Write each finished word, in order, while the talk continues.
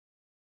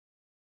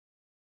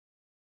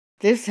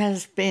This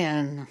has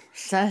been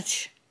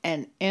such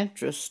an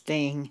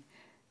interesting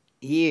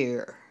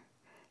year,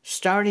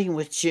 starting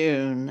with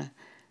June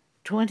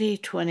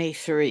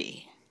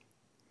 2023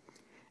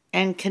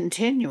 and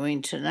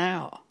continuing to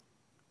now.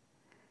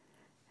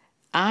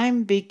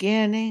 I'm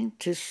beginning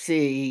to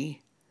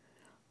see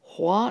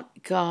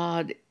what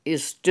God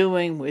is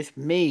doing with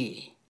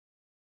me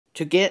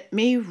to get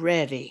me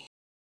ready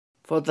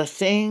for the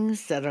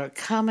things that are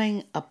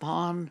coming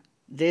upon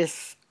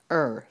this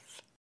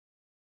earth,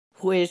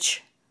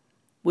 which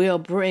will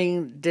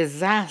bring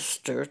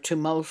disaster to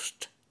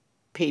most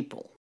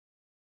people.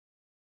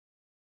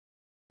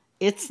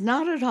 It's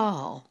not at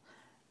all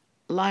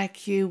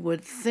like you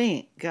would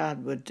think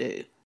God would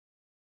do.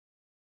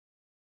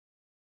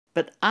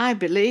 But I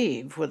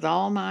believe with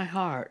all my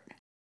heart,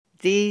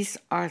 these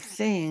are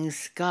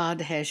things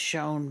God has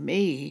shown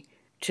me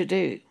to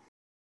do.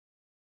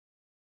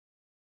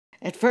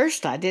 At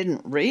first, I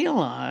didn't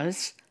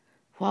realize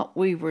what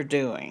we were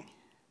doing,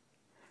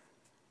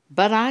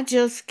 but I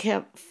just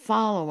kept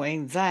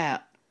following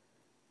that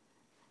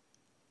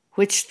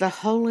which the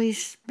Holy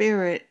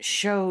Spirit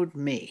showed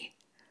me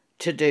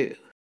to do.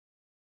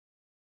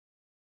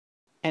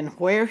 And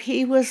where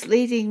He was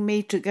leading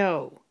me to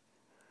go,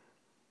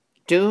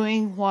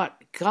 doing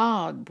what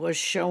God was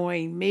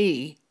showing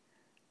me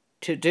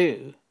to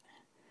do,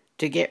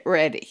 to get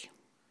ready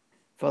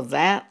for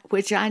that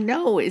which I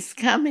know is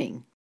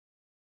coming.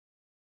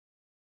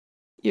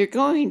 You're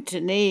going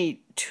to need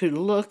to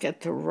look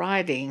at the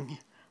writing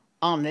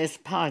on this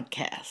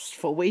podcast,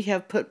 for we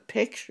have put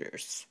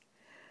pictures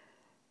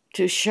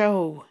to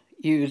show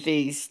you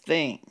these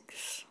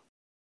things.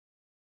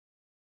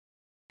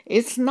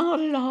 It's not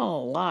at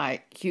all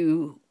like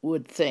you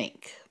would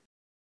think.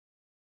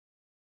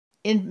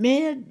 In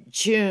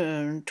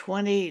mid-June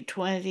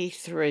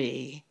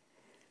 2023,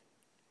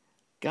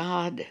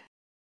 God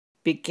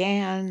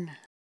began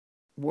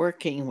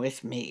working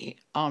with me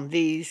on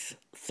these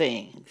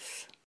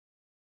things.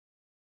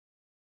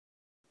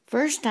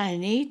 First, I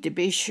need to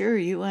be sure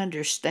you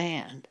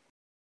understand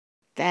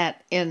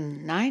that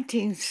in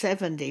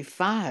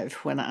 1975,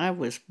 when I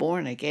was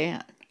born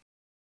again,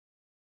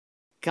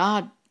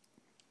 God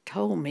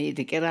told me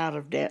to get out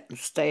of debt and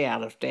stay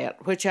out of debt,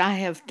 which I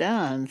have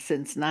done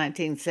since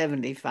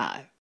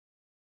 1975.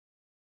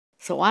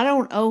 So I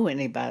don't owe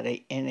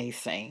anybody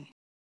anything.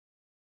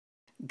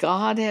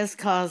 God has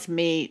caused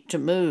me to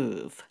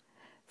move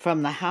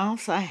from the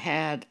house I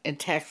had in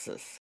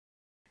Texas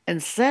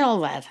and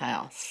sell that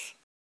house.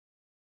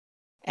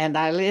 And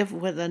I live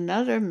with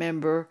another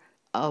member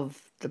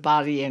of the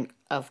body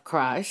of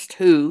Christ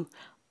who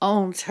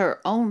owns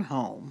her own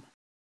home.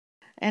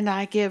 And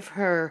I give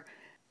her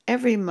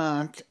every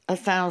month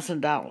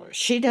 $1,000.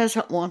 She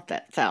doesn't want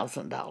that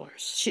 $1,000.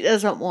 She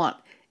doesn't want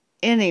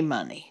any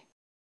money,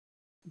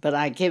 but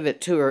I give it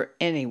to her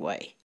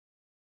anyway.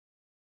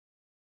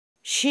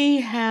 She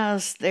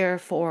has,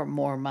 therefore,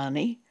 more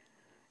money,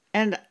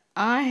 and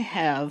I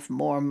have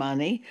more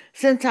money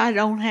since I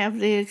don't have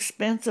the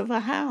expense of a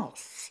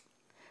house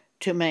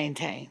to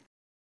maintain.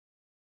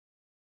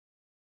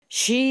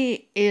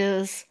 She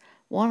is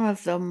one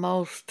of the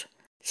most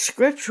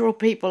scriptural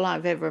people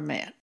I've ever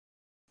met,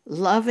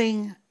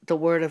 loving the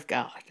Word of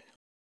God,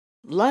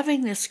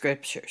 loving the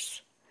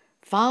Scriptures,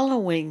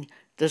 following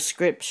the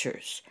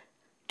Scriptures,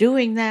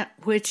 doing that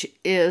which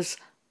is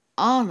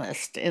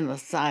honest in the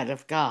sight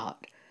of God,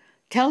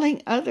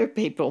 telling other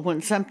people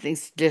when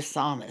something's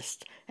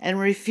dishonest and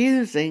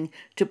refusing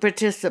to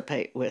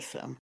participate with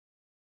them.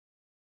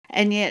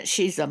 And yet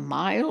she's a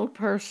mild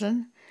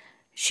person.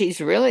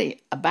 She's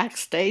really a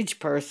backstage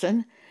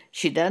person.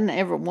 She doesn't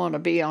ever want to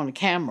be on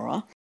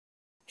camera.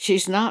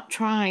 She's not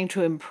trying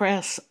to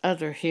impress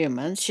other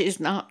humans. She's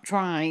not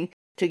trying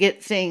to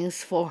get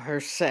things for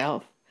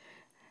herself.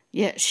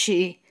 Yet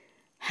she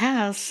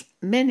has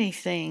many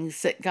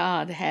things that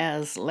God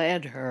has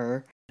led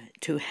her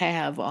to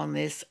have on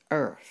this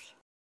earth.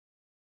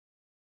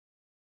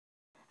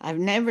 I've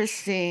never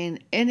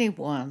seen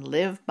anyone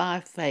live by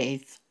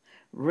faith,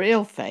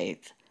 real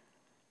faith,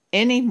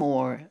 any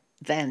more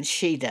than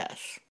she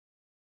does.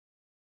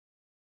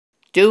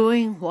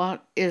 Doing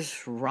what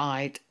is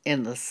right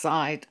in the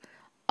sight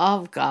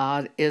of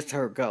God is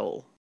her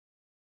goal.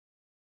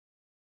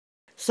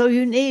 So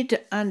you need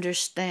to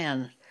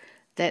understand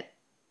that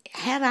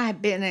had I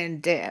been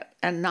in debt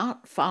and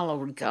not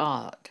followed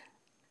God,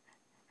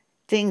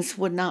 things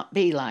would not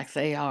be like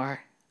they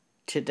are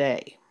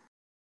today.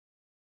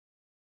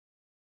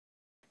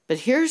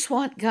 But here's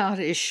what God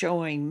is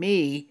showing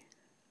me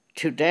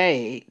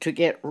today to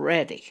get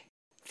ready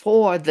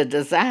for the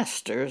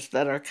disasters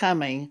that are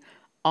coming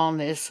on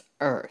this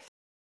earth.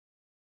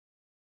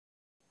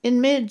 In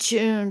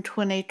mid-June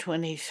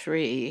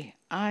 2023,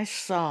 I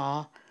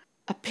saw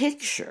a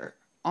picture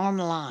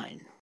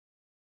online.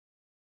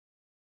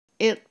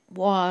 It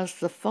was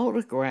the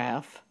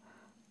photograph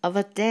of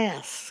a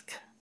desk,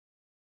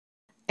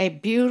 a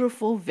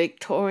beautiful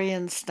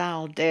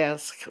Victorian-style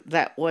desk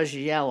that was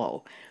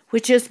yellow,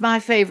 which is my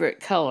favorite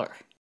color.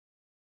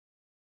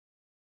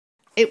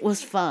 It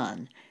was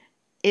fun.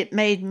 It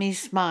made me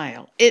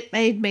smile. It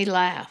made me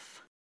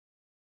laugh.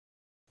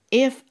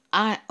 If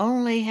I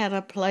only had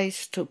a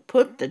place to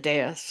put the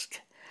desk,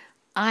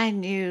 I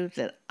knew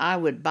that I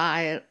would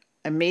buy it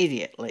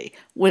immediately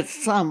with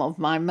some of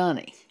my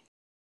money.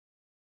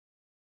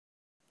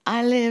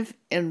 I live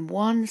in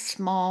one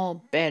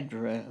small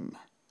bedroom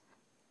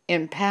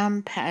in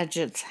Pam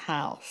Paget's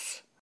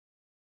house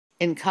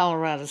in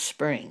Colorado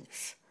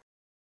Springs.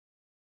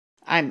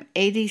 I'm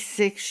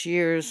 86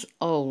 years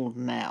old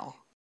now.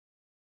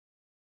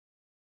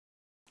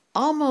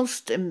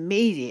 Almost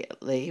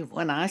immediately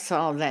when I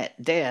saw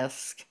that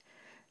desk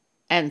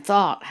and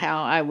thought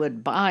how I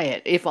would buy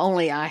it if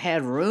only I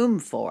had room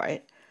for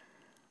it,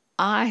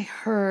 I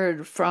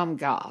heard from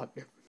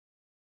God,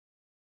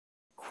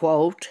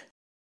 quote,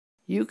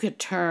 "You could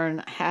turn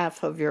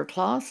half of your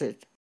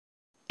closet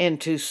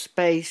into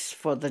space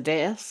for the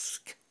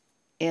desk,"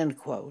 end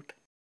quote.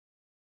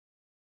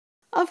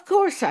 Of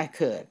course I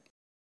could.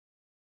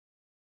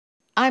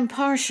 I'm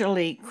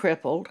partially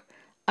crippled.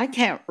 I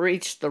can't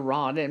reach the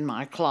rod in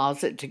my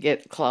closet to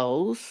get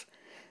clothes.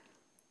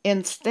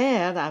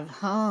 Instead, I've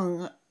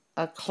hung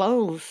a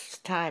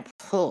clothes-type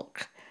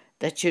hook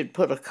that you'd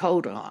put a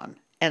coat on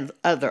and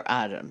other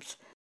items.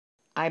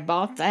 I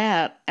bought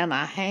that and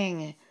I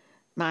hang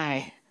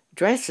my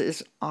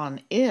dresses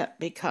on it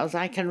because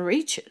I can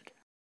reach it.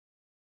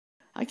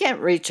 I can't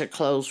reach a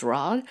clothes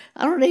rod.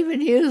 I don't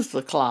even use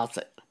the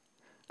closet.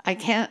 I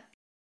can't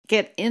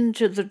get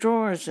into the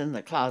drawers in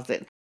the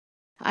closet.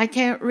 I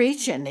can't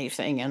reach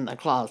anything in the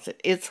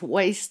closet. It's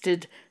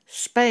wasted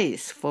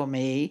space for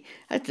me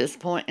at this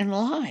point in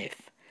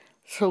life.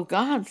 So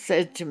God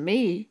said to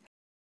me,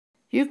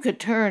 you could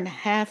turn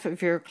half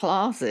of your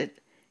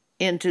closet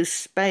into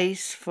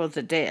space for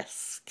the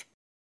desk.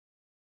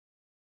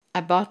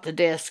 I bought the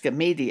desk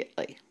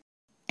immediately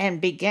and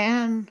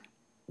began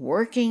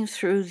working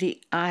through the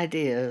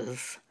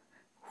ideas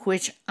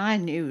which I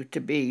knew to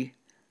be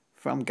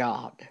from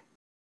God.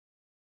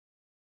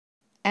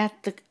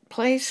 At the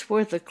place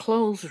where the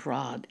clothes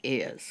rod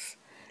is,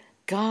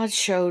 God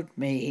showed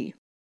me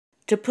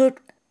to put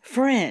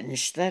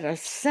fringe that are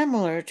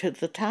similar to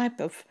the type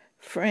of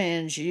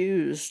fringe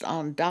used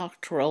on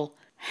doctoral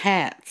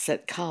hats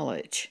at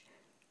college.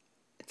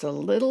 It's a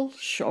little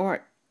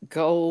short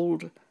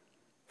gold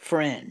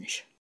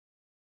fringe.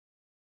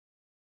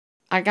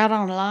 I got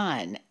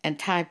online and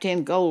typed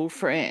in gold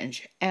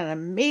fringe, and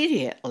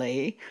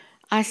immediately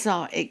I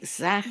saw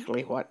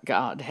exactly what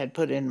God had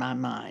put in my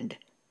mind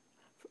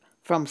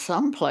from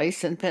some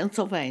place in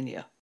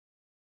Pennsylvania.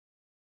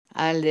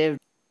 I lived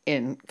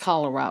in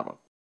Colorado.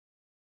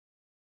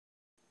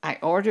 I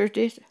ordered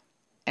it,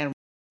 and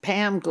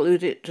Pam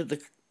glued it to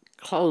the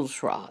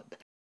clothes rod.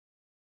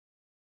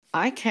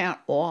 I can't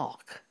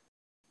walk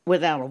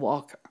without a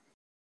walker.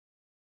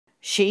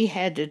 She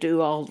had to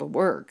do all the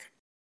work,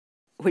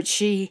 which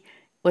she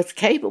was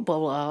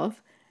capable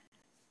of,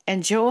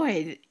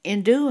 enjoyed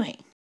in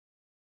doing.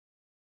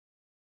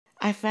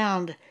 I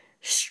found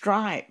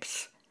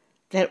stripes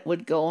that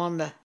would go on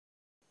the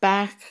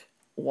back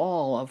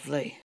wall of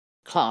the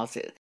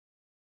closet.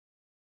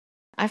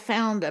 I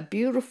found a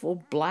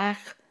beautiful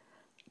black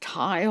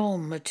tile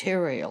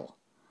material,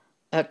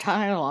 a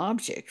tile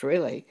object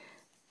really,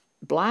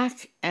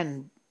 black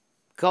and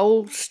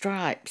gold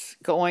stripes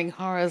going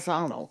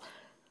horizontal,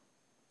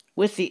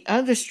 with the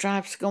other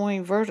stripes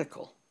going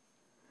vertical.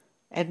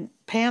 And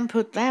Pam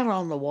put that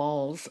on the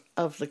walls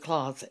of the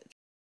closet.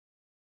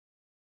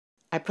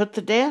 I put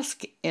the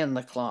desk in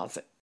the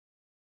closet.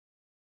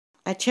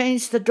 I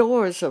changed the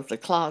doors of the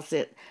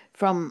closet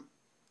from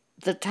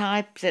the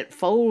type that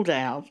fold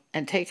out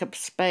and take up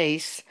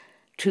space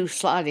to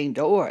sliding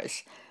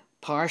doors,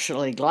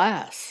 partially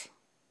glass.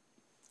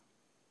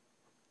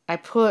 I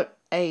put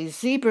a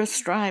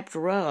zebra-striped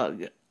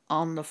rug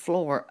on the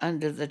floor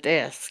under the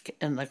desk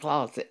in the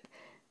closet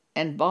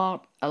and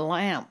bought a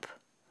lamp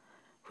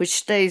which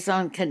stays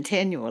on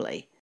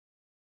continually.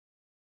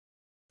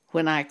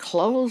 When I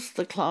close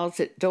the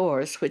closet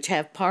doors, which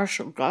have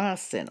partial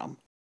glass in them,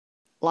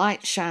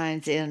 light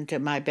shines into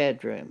my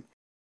bedroom.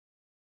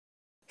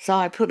 So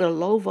I put a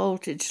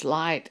low-voltage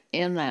light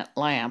in that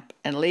lamp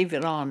and leave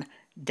it on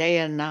day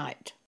and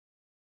night.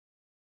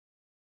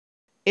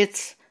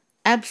 It's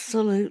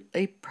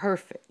absolutely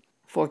perfect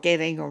for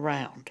getting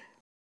around.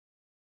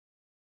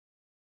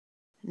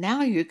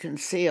 Now you can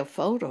see a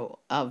photo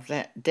of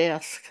that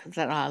desk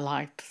that I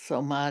liked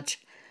so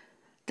much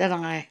that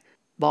I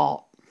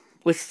bought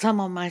with some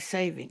of my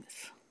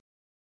savings.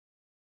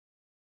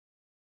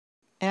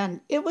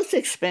 And it was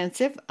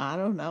expensive. I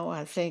don't know.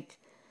 I think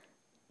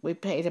we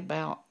paid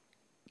about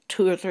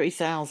 $2,000 or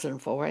 $3,000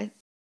 for it.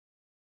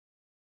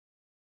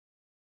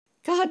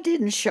 God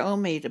didn't show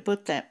me to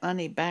put that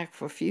money back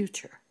for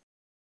future,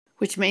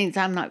 which means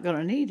I'm not going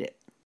to need it.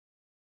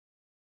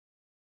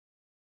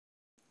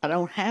 I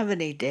don't have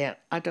any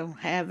debt. I don't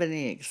have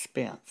any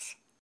expense.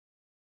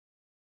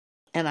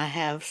 And I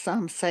have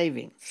some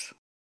savings.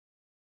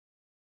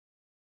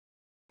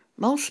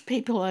 Most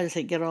people as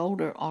they get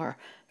older are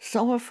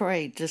so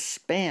afraid to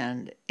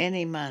spend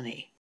any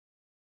money.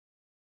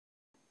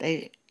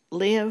 They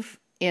live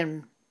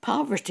in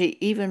poverty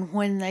even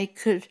when they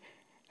could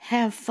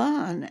have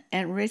fun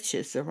and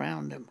riches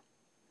around them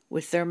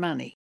with their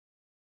money.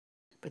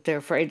 But they're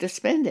afraid to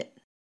spend it.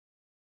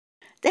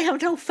 They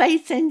have no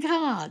faith in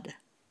God.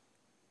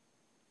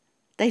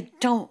 They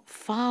don't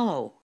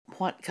follow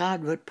what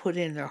God would put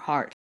in their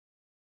heart.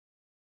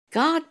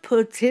 God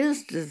puts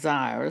His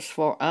desires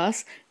for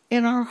us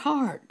in our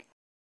heart.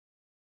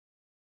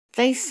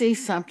 They see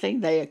something,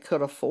 they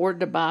could afford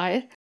to buy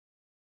it.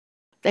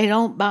 They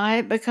don't buy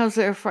it because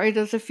they're afraid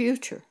of the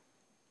future.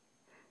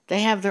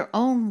 They have their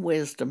own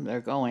wisdom they're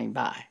going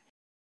by.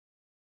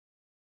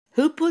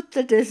 Who put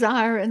the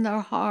desire in their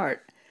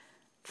heart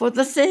for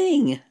the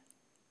thing?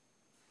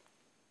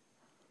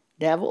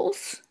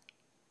 Devils?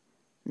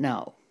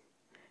 No,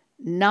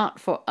 not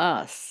for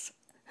us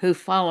who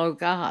follow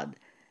God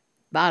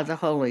by the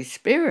Holy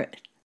Spirit.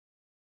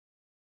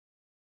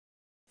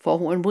 For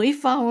when we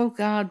follow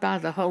God by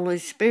the Holy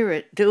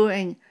Spirit,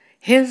 doing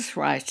His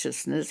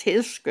righteousness,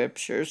 His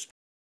scriptures,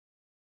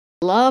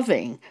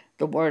 loving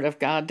the Word of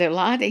God,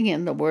 delighting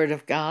in the Word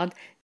of God,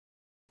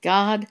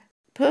 God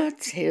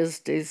puts His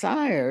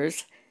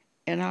desires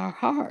in our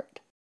heart.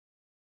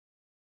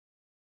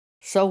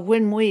 So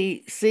when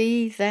we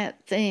see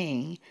that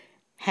thing,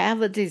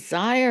 have a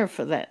desire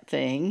for that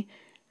thing,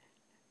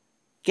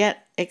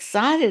 get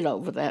excited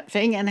over that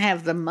thing, and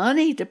have the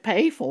money to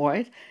pay for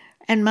it,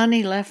 and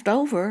money left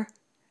over,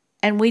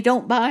 and we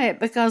don't buy it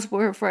because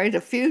we're afraid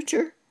of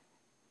future,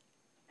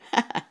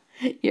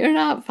 you're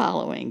not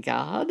following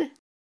God.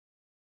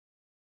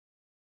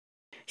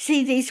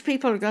 See, these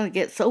people are going to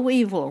get so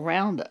evil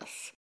around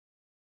us.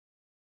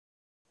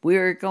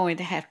 We're going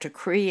to have to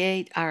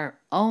create our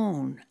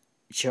own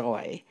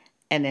joy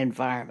and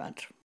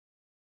environment,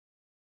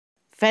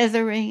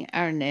 feathering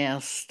our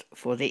nest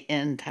for the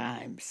end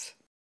times.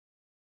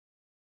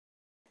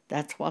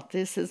 That's what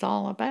this is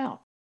all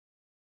about.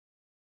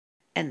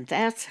 And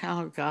that's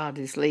how God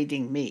is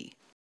leading me.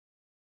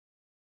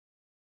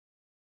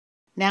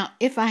 Now,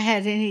 if I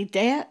had any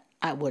debt,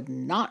 I would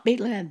not be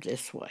led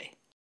this way.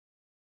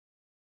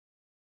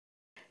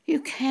 You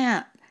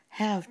can't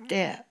have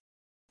debt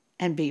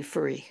and be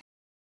free.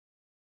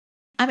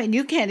 I mean,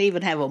 you can't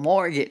even have a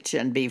mortgage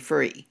and be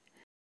free.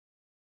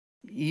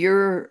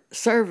 Your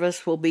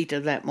service will be to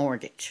that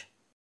mortgage.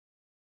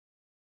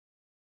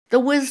 The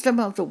wisdom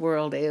of the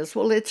world is,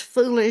 well, it's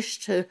foolish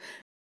to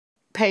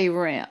pay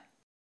rent.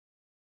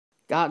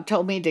 God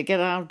told me to get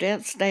out of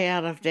debt, stay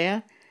out of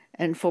debt,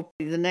 and for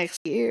the next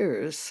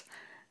years,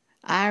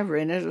 I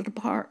rented an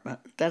apartment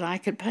that I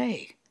could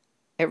pay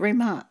every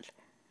month.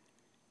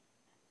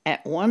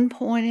 At one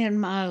point in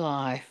my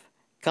life,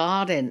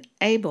 God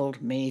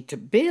enabled me to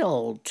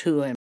build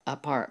 2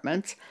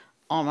 apartments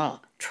on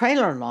a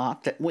trailer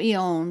lot that we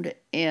owned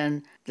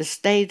in the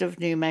state of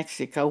New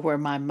Mexico where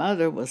my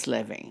mother was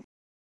living.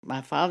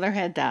 My father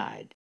had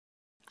died.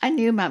 I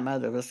knew my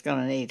mother was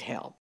going to need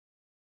help.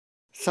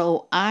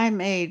 So I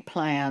made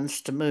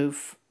plans to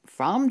move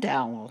from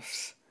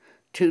Dallas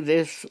to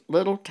this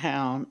little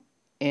town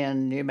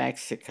in New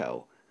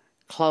Mexico,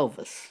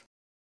 Clovis.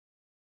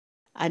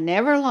 I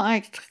never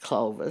liked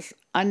Clovis.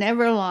 I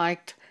never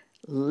liked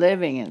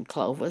living in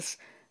Clovis,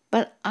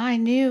 but I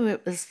knew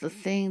it was the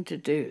thing to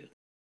do.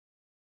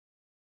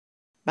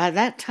 By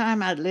that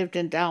time, I'd lived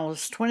in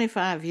Dallas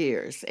 25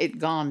 years. It'd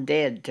gone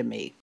dead to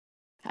me.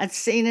 I'd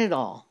seen it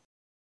all.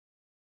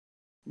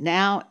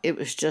 Now it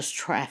was just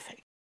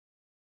traffic.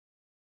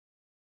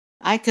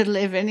 I could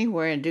live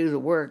anywhere and do the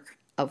work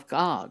of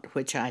God,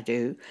 which I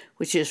do,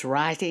 which is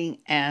writing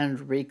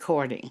and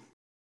recording.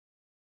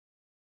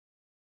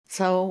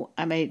 So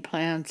I made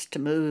plans to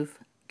move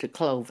to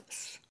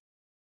Clovis.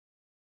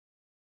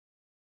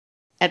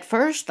 At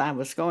first, I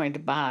was going to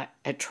buy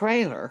a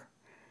trailer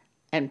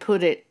and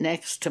put it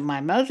next to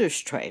my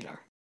mother's trailer.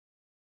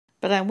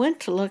 But I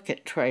went to look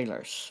at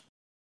trailers.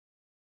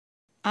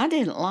 I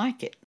didn't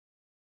like it.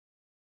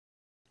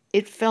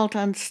 It felt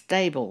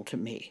unstable to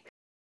me.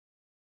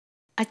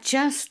 I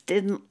just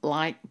didn't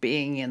like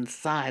being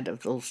inside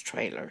of those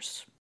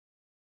trailers.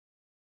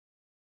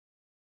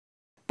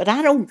 But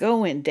I don't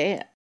go in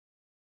debt.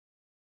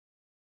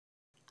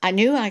 I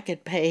knew I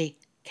could pay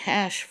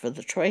cash for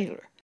the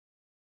trailer.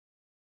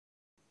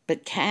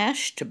 But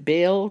cash to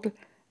build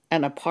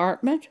an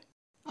apartment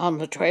on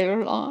the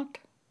trailer lot?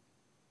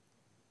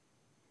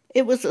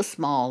 It was a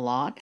small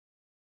lot.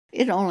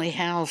 It only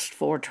housed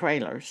 4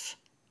 trailers.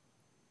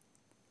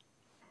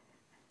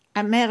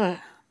 I met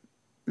a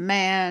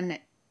man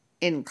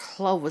in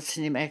Clovis,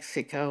 New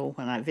Mexico,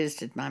 when I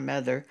visited my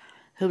mother,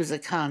 who was a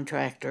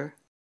contractor.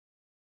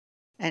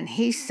 And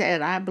he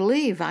said, I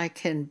believe I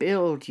can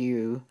build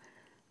you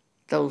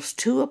those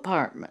 2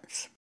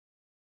 apartments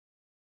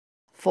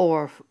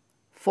for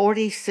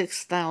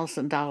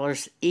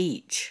 $46,000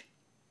 each.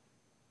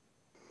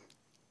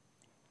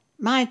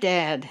 My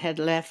dad had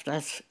left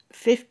us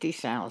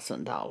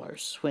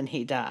 $50,000 when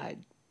he died.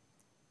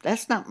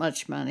 That's not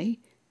much money.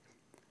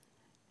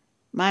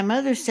 My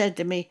mother said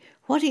to me,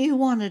 what do you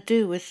want to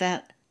do with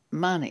that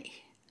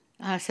money?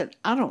 I said,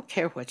 I don't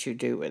care what you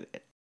do with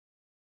it.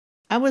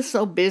 I was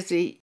so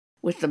busy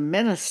with the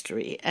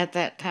ministry at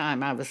that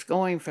time. I was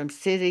going from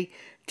city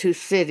to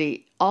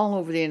city all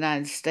over the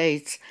United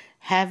States,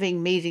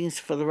 having meetings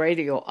for the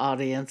radio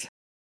audience.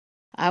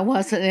 I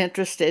wasn't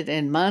interested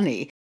in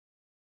money.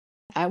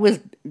 I was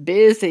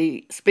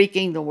busy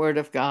speaking the Word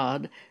of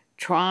God,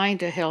 trying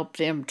to help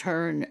them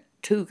turn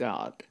to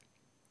God,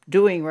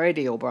 doing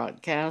radio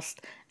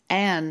broadcasts,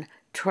 and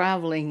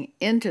traveling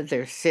into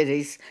their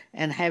cities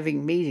and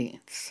having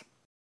meetings.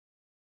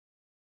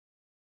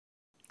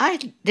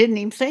 I didn't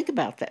even think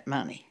about that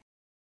money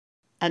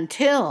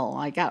until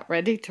I got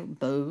ready to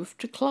move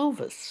to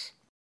Clovis.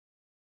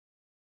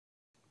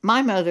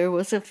 My mother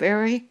was a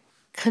very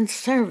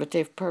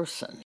conservative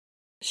person.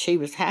 She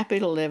was happy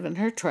to live in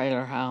her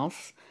trailer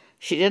house.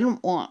 She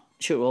didn't want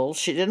jewels.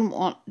 She didn't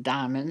want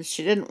diamonds.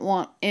 She didn't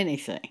want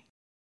anything.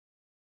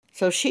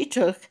 So she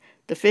took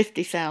the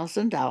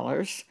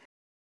 $50,000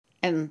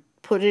 and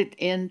put it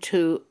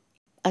into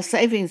a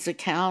savings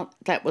account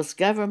that was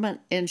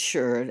government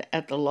insured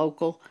at the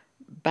local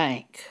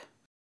bank.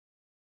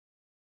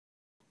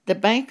 The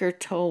banker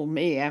told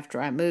me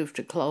after I moved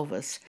to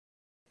Clovis,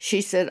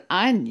 she said,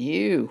 I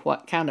knew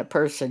what kind of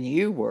person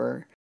you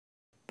were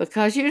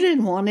because you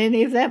didn't want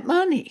any of that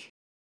money.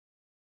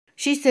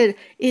 She said,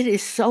 it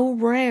is so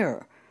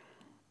rare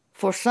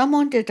for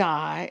someone to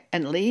die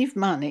and leave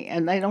money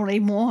and they don't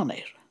even want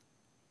it.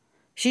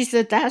 She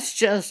said, that's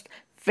just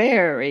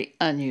very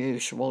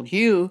unusual.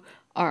 You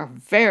are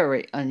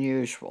very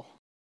unusual.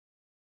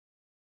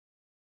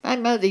 My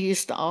mother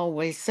used to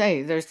always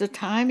say, there's a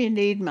time you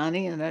need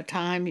money and a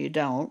time you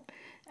don't,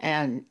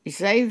 and you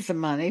save the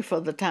money for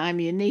the time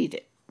you need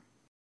it.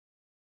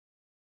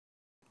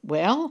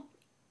 Well,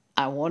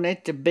 I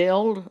wanted to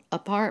build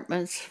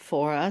apartments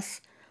for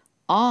us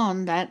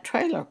on that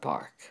trailer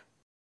park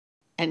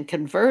and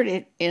convert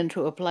it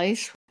into a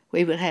place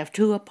we would have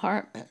 2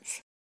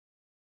 apartments.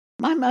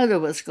 My mother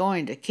was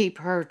going to keep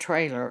her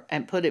trailer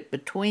and put it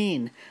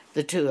between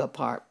the 2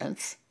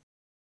 apartments.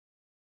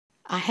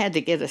 I had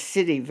to get a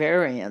city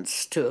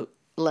variance to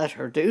let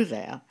her do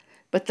that,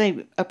 but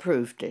they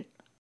approved it.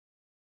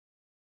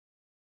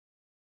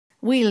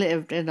 We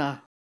lived in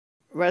a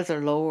rather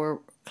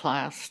lower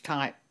class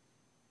type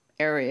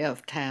area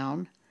of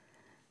town.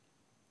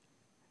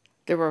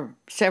 There were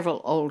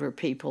several older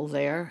people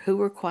there who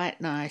were quite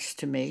nice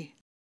to me,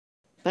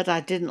 but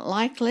I didn't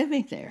like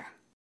living there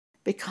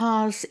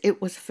because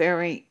it was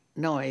very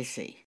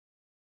noisy.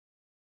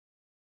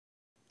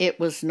 It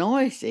was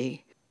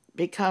noisy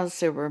because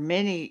there were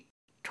many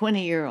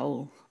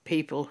 20-year-old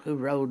people who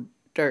rode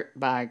dirt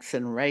bikes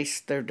and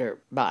raced their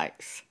dirt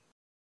bikes.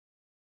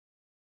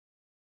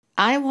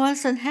 I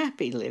wasn't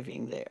happy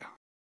living there,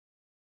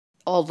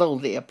 although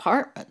the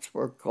apartments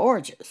were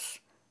gorgeous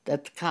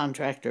that the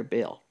contractor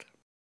built.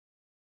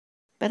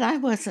 But I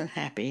wasn't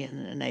happy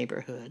in the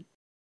neighborhood.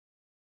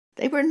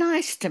 They were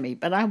nice to me,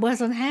 but I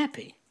wasn't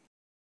happy.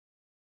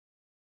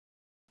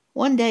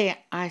 One day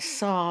I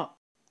saw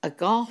a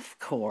golf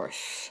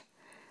course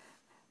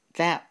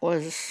that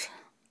was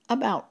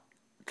about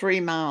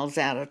 3 miles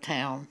out of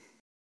town.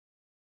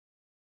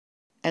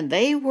 And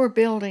they were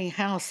building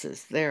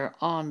houses there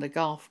on the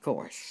golf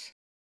course.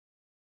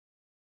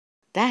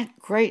 That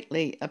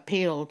greatly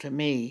appealed to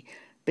me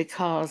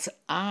because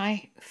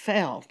I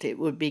felt it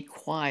would be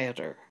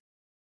quieter.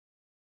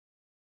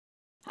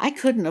 I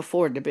couldn't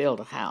afford to build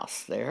a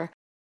house there,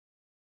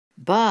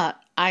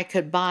 but I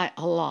could buy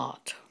a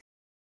lot.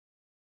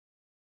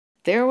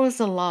 There was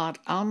a lot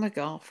on the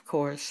golf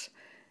course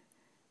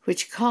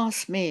which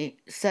cost me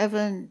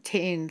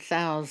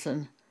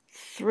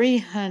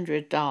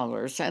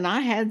 $17,300, and I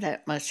had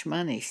that much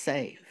money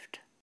saved.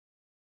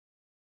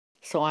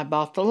 So I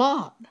bought the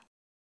lot.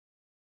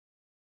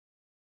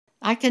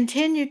 I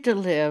continued to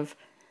live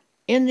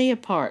in the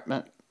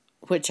apartment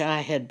which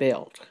I had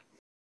built,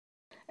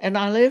 and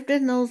I lived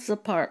in those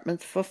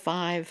apartments for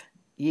 5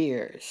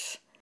 years.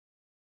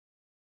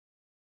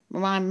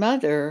 My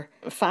mother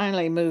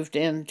finally moved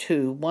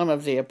into one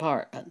of the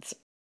apartments,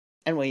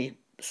 and we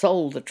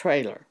sold the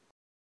trailer,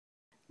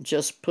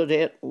 just put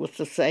it with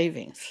the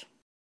savings.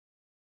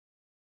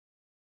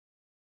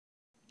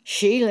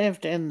 She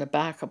lived in the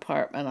back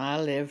apartment, I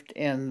lived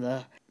in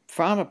the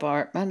front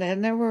apartment,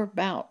 and there were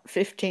about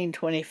 15,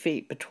 20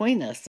 feet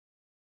between us.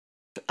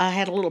 I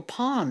had a little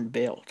pond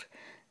built,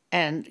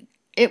 and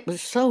it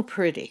was so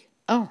pretty.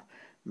 Oh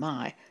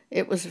my,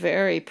 it was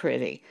very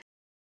pretty.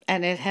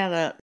 And it had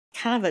a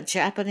kind of a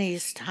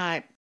Japanese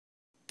type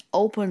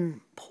open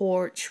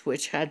porch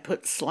which I'd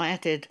put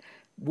slanted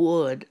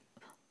wood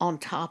on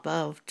top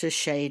of to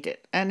shade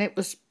it. And it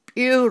was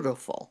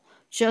beautiful,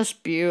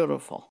 just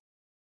beautiful.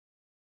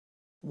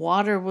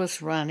 Water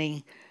was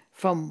running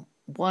from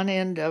one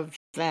end of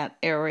that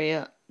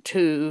area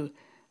to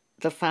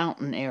the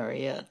fountain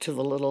area, to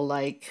the little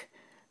lake.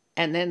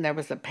 And then there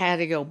was a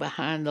patio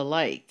behind the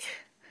lake.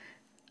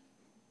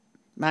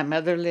 My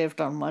mother lived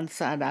on one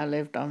side, I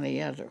lived on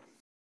the other.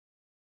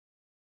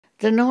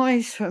 The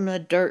noise from the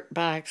dirt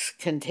bikes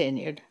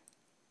continued.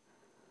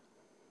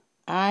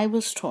 I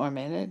was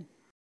tormented,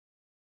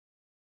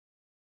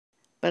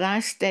 but I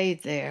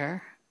stayed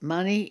there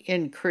money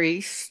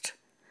increased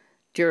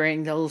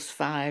during those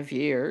 5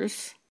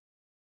 years.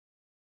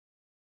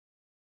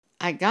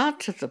 I got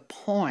to the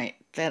point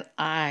that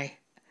I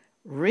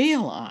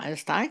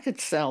realized I could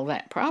sell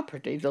that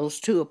property, those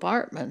 2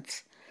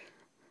 apartments,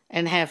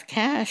 and have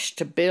cash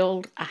to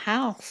build a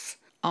house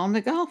on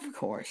the golf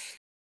course.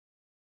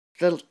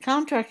 The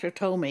contractor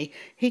told me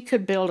he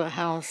could build a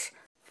house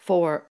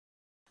for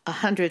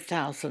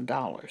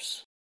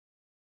 $100,000.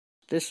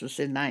 This was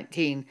in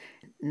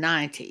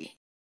 1990.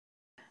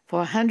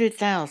 For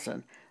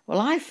 $100,000. Well,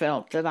 I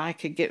felt that I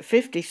could get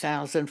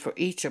 $50,000 for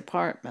each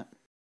apartment.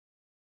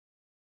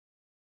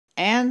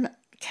 And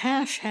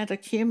cash had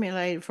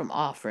accumulated from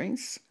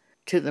offerings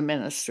to the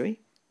ministry.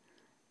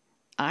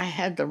 I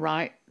had the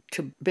right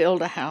to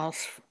build a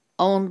house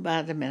owned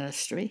by the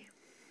ministry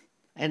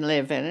and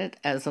live in it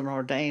as an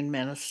ordained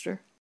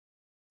minister,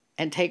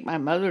 and take my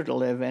mother to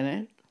live in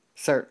it,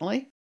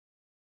 certainly,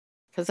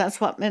 because that's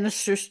what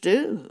ministers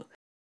do.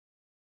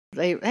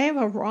 They have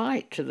a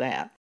right to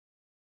that.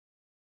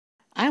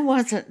 I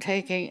wasn't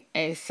taking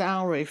a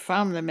salary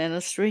from the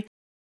ministry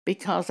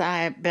because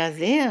I, by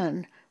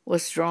then,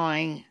 was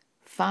drawing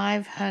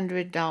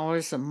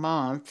 $500 a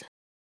month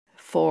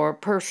for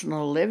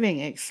personal living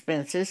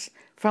expenses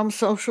from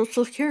Social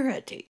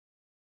Security.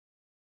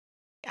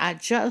 I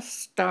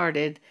just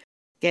started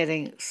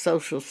getting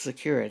Social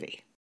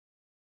Security.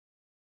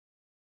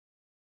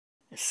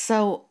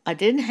 So I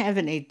didn't have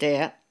any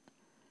debt.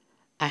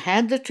 I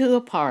had the 2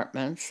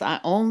 apartments. I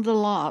owned the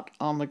lot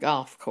on the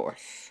golf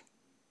course.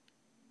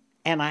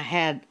 And I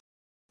had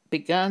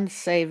begun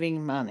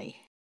saving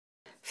money.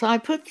 So I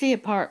put the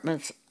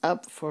apartments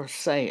up for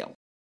sale.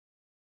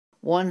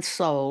 One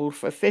sold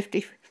for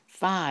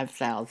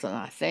 $55,000,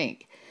 I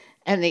think,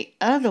 and the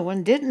other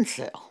one didn't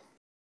sell.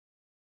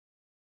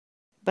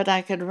 But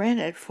I could rent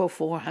it for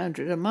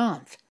 $400 a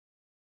month.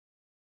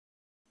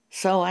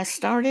 So I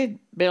started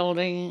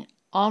building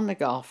on the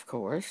golf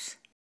course,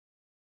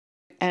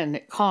 and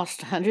it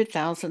cost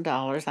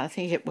 $100,000. I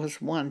think it was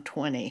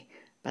 $120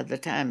 by the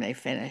time they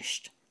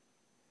finished.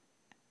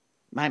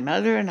 My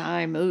mother and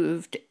I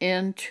moved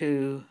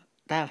into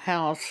that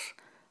house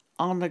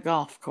on the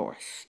golf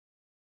course.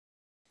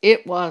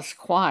 It was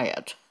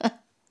quiet,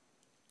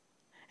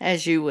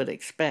 as you would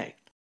expect.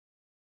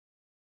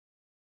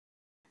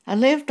 I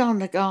lived on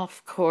the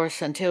golf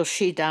course until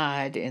she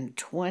died in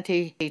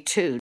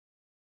 2022.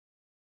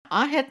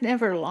 I had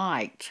never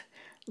liked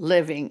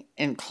living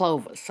in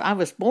Clovis. I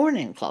was born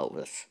in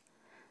Clovis,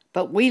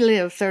 but we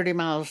lived 30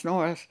 miles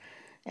north,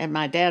 and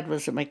my dad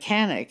was a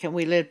mechanic, and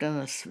we lived in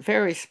a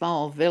very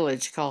small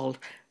village called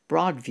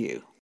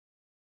Broadview.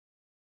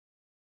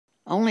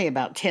 Only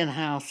about 10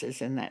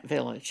 houses in that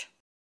village.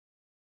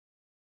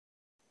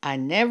 I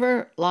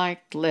never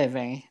liked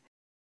living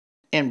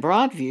in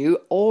Broadview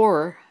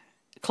or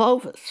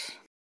Clovis,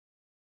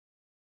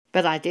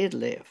 but I did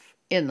live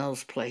in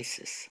those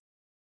places.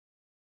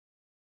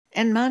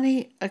 And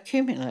money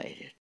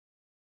accumulated.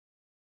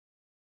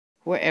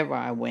 Wherever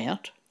I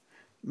went,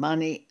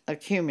 money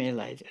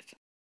accumulated.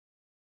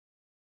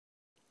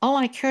 All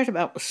I cared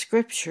about was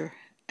Scripture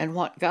and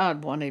what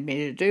God wanted me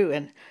to do,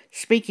 and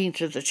speaking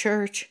to the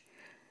church,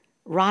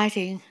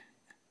 writing.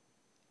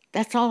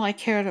 That's all I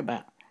cared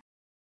about.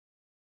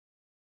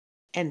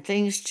 And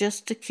things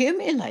just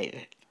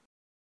accumulated.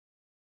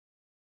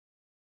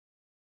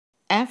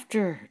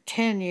 After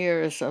 10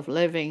 years of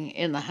living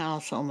in the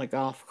house on the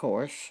golf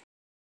course,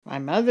 my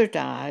mother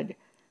died.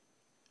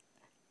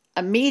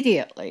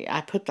 Immediately,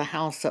 I put the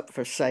house up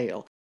for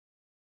sale.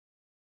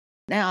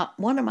 Now,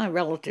 one of my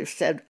relatives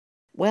said,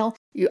 well,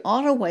 you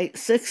ought to wait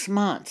 6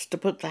 months to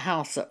put the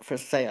house up for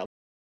sale.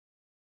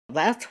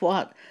 That's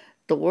what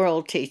the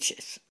world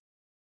teaches.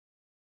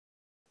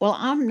 Well,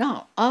 I'm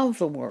not of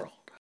the world.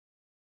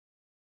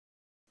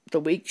 The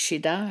week she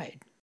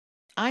died,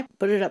 I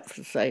put it up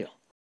for sale.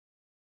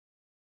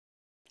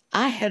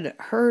 I had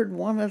heard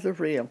one of the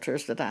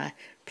realtors that I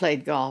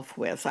played golf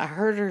with, I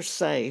heard her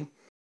say,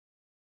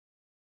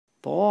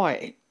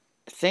 boy,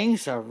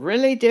 things are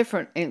really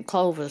different in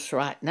Clovis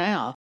right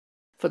now.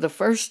 For the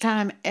first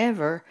time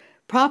ever,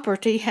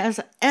 property has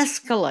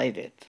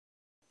escalated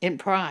in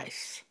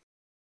price.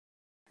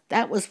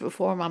 That was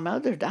before my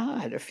mother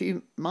died, a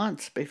few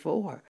months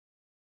before.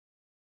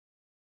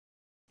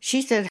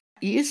 She said,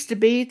 it used to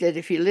be that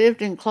if you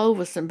lived in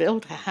Clovis and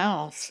built a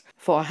house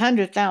for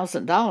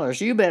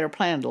 $100,000, you better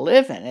plan to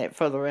live in it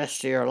for the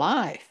rest of your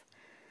life.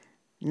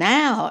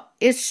 Now,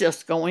 it's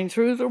just going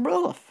through the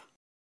roof.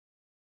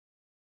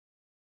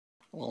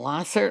 Well,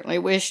 I certainly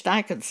wished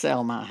I could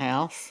sell my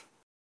house.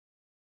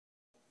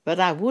 But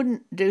I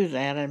wouldn't do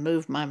that and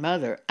move my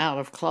mother out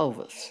of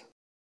Clovis.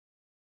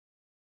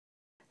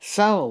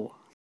 So,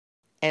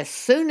 as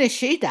soon as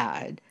she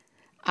died,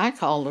 I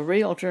called the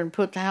realtor and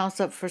put the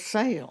house up for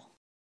sale.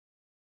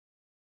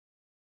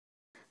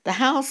 The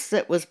house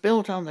that was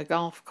built on the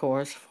golf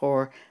course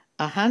for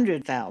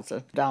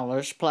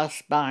 $100,000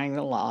 plus buying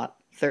the lot,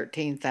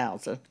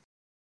 $13,000.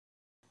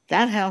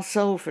 That house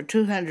sold for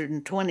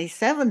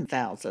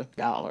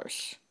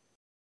 $227,000.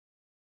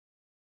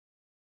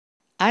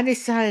 I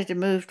decided to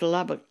move to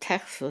Lubbock,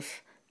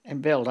 Texas,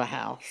 and build a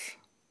house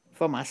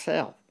for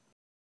myself.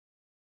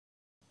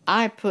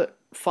 I put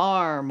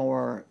far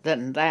more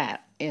than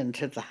that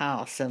into the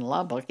house in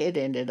Lubbock. It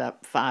ended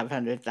up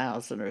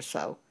 $500,000 or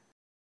so.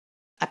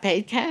 I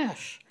paid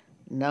cash,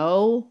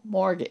 no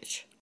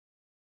mortgage.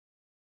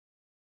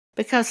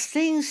 Because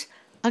things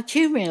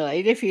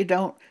accumulate if you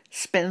don't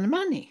spend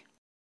money.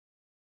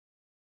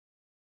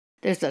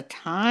 There's a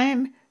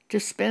time to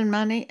spend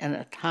money and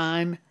a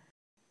time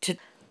to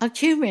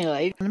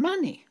accumulate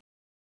money.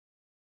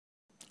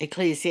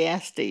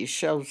 Ecclesiastes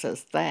shows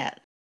us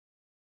that.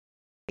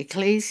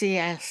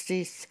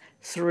 Ecclesiastes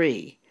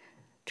 3.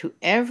 To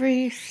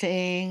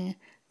everything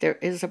there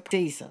is a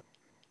season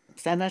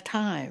and a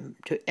time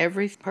to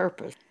every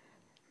purpose.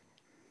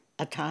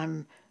 A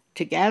time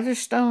to gather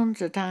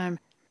stones, a time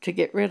to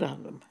get rid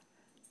of them.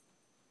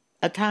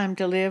 A time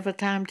to live, a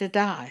time to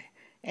die.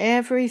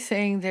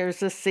 Everything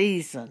there's a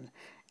season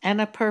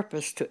and a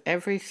purpose to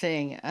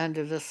everything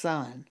under the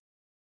sun.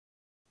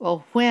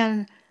 Well,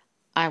 when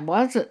I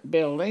wasn't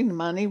building,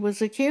 money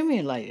was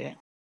accumulating.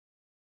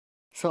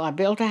 So I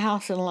built a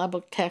house in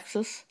Lubbock,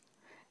 Texas,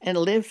 and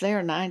lived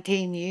there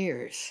 19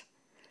 years.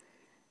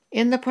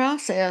 In the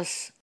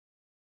process,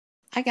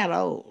 I got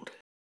old.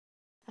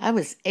 I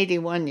was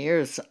 81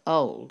 years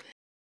old.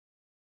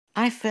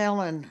 I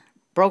fell and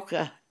broke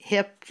a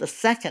hip the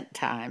second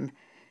time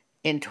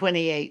in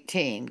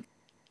 2018.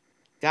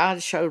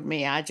 God showed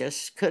me I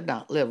just could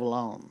not live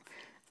alone.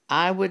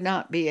 I would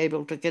not be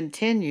able to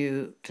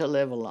continue to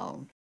live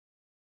alone.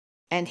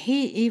 And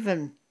He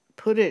even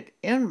put it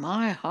in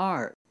my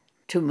heart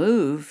to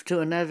move to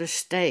another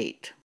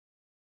state.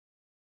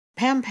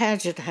 Pam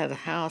Paget had a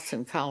house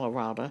in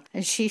Colorado,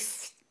 and she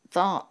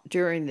thought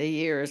during the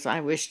years, I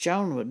wish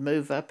Joan would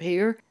move up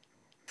here.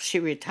 She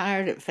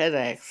retired at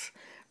FedEx,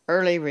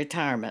 early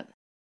retirement.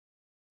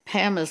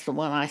 Pam is the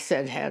one I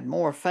said had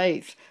more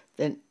faith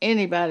than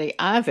anybody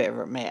I've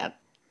ever met,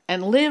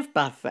 and lived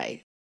by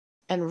faith,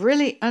 and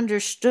really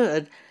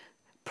understood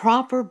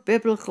proper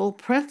biblical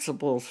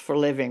principles for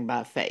living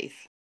by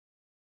faith.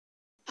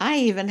 I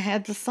even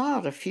had the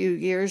thought a few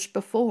years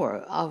before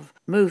of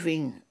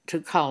moving to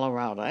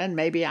Colorado, and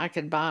maybe I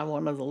could buy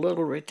one of the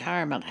little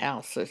retirement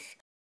houses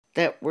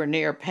that were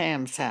near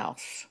Pam's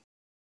house.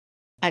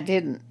 I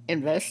didn't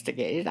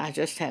investigate it, I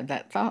just had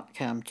that thought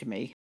come to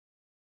me.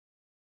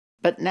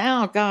 But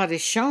now God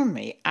has shown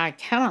me I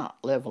cannot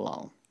live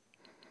alone.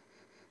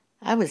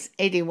 I was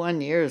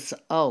 81 years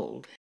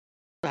old.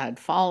 I'd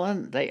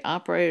fallen, they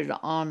operated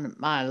on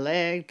my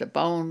leg, the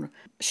bone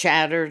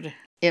shattered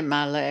in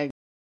my leg.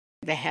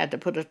 They had to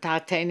put a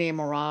titanium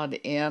rod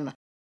in.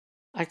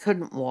 I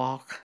couldn't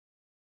walk.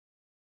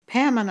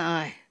 Pam and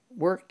I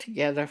worked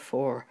together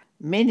for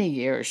many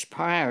years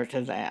prior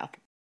to that.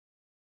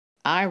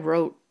 I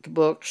wrote the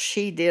books.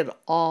 She did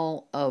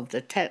all of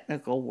the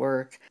technical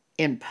work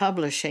in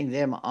publishing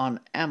them on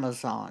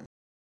Amazon.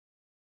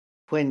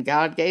 When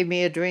God gave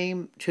me a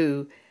dream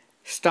to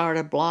start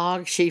a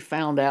blog, she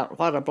found out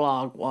what a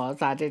blog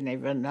was. I didn't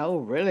even know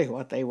really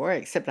what they were,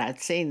 except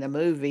I'd seen the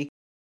movie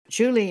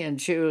Julie and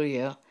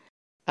Julia,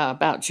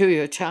 about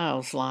Julia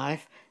Child's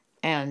life,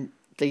 and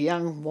the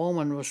young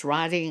woman was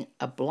writing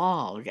a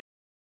blog.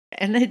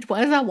 And as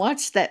I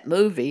watched that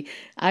movie,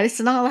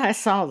 it's not I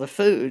saw the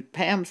food.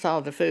 Pam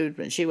saw the food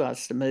when she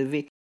watched the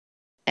movie.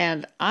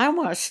 And I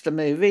watched the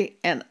movie,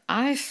 and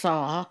I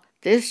saw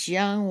this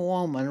young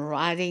woman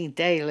writing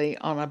daily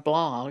on a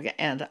blog,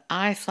 and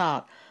I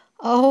thought,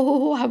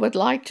 oh, I would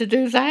like to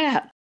do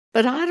that,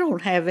 but I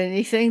don't have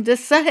anything to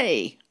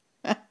say.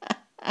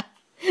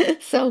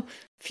 So a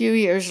few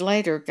years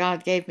later,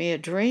 God gave me a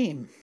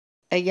dream.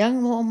 A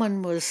young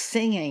woman was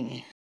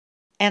singing,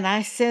 and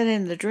I said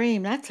in the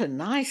dream, that's a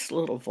nice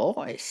little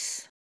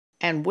voice.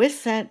 And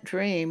with that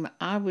dream,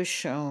 I was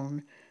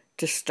shown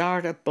to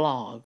start a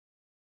blog.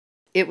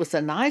 It was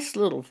a nice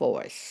little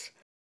voice.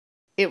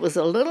 It was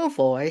a little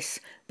voice,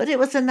 but it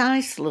was a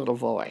nice little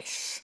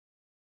voice.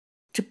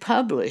 To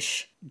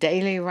publish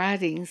daily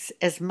writings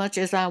as much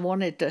as I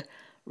wanted to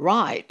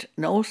write,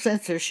 no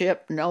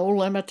censorship, no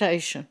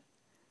limitation.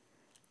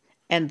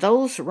 And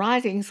those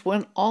writings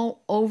went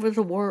all over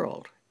the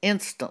world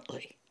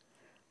instantly.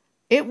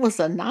 It was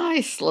a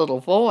nice little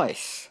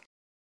voice.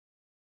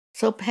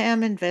 So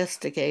Pam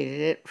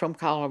investigated it from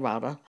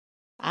Colorado.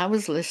 I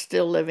was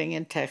still living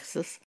in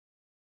Texas.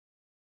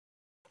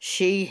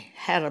 She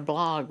had a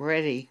blog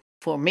ready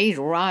for me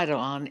to write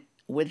on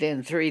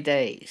within 3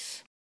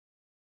 days.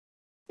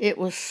 It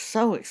was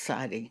so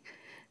exciting.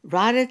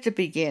 Right at the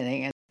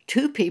beginning, and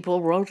 2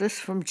 people wrote us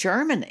from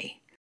Germany.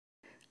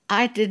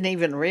 I didn't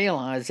even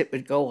realize it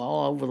would go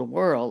all over the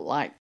world,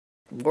 like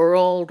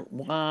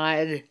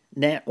worldwide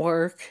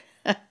network.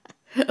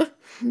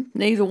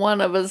 Neither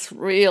one of us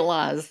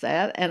realized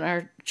that, and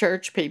our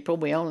church people,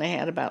 we only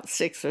had about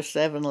 6 or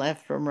 7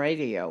 left from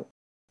radio.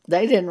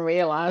 They didn't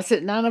realize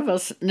it. None of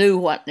us knew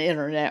what the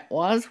internet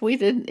was. We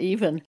didn't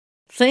even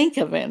think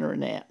of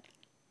internet.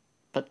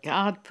 But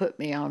God put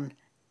me on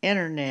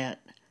internet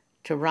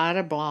to write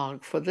a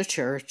blog for the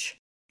church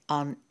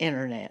on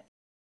internet.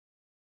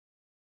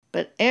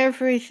 But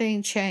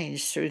everything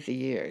changed through the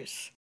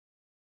years.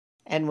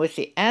 And with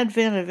the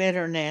advent of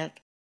internet,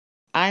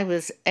 I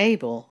was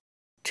able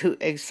to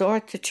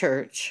exhort the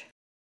church.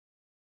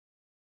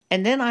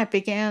 And then I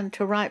began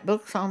to write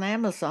books on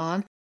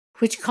Amazon,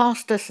 which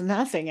cost us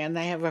nothing, and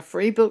they have a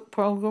free book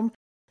program,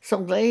 so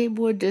they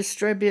would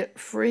distribute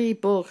free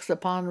books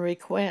upon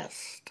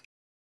request.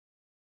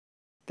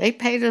 They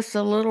paid us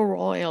a little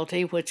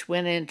royalty, which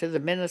went into the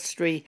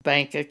ministry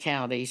bank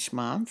account each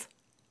month,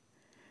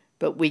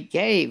 but we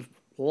gave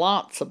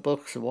lots of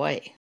books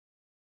away.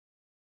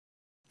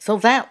 So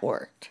that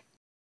worked.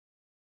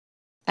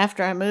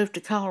 After I moved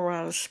to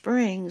Colorado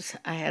Springs,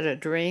 I had a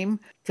dream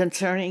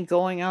concerning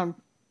going on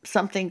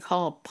something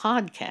called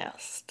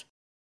podcast.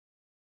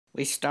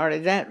 We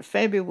started that in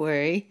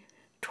February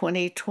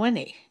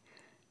 2020.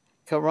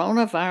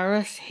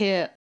 Coronavirus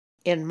hit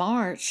in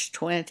March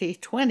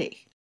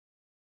 2020.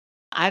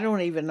 I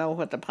don't even know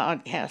what the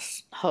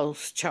podcast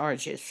host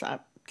charges. I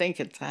think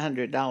it's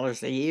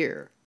 $100 a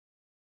year.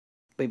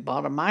 We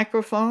bought a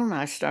microphone.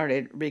 I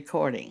started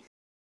recording.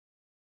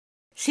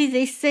 See,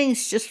 these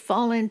things just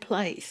fall in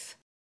place.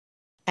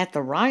 At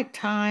the right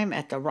time,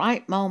 at the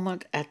right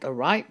moment, at the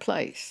right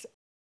place.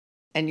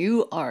 And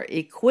you are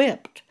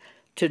equipped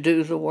to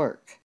do the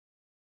work.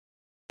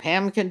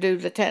 Pam can do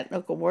the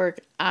technical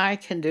work. I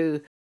can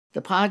do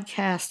the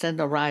podcast and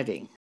the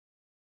writing.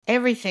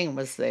 Everything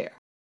was there.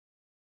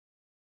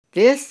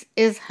 This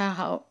is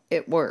how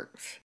it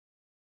works.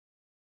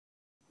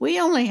 We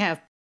only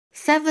have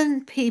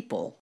 7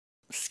 people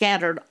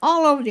scattered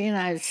all over the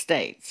United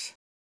States.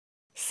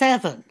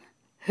 7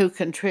 who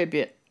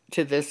contribute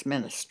to this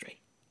ministry.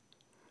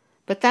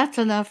 But that's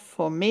enough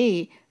for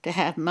me to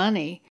have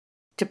money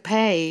to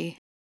pay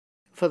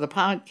for the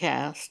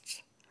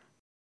podcasts,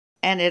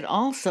 and it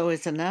also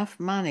is enough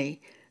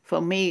money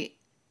for me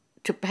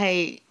to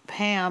pay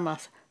Pam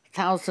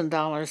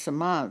 $1,000 a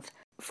month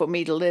for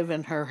me to live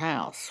in her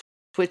house,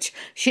 which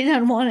she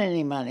doesn't want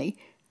any money,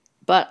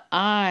 but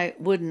I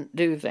wouldn't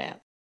do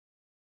that.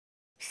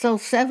 So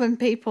 7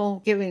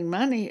 people giving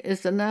money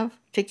is enough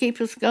to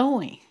keep us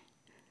going.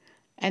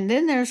 And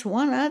then there's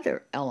one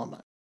other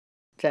element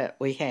that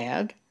we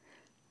had,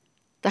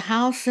 the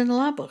house in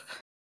Lubbock.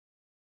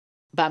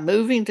 By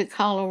moving to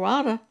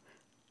Colorado,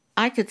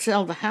 I could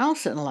sell the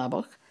house in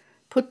Lubbock,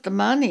 put the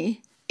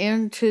money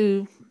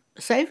into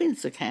a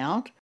savings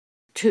account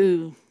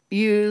to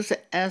use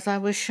as I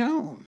was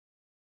shown.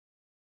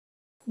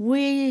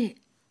 We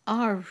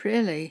are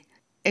really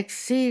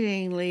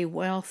exceedingly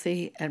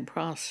wealthy and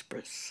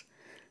prosperous.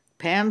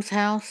 Pam's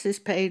house is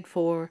paid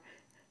for.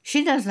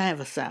 She doesn't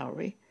have a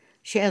salary.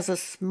 She has a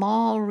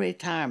small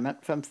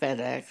retirement from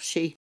FedEx.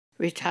 She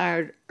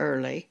retired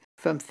early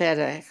from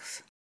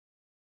FedEx.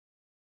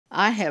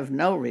 I have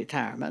no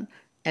retirement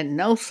and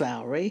no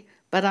salary,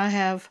 but I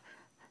have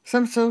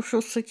some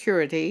Social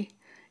Security.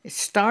 It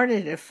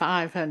started at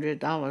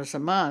 $500 a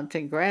month,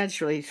 and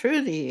gradually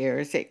through the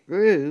years it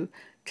grew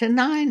to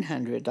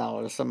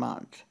 $900 a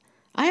month.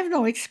 I have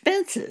no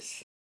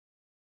expenses.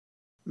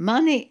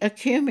 Money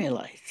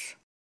accumulates.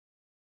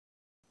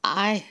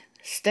 I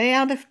stay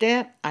out of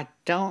debt. I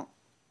don't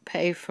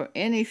pay for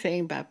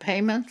anything by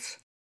payments.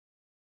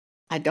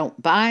 I don't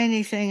buy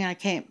anything I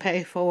can't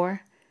pay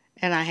for,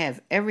 and I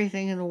have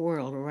everything in the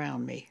world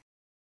around me.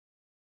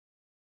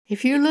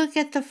 If you look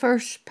at the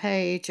first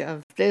page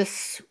of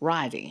this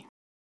writing,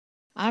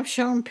 I've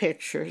shown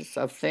pictures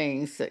of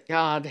things that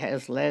God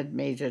has led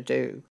me to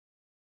do.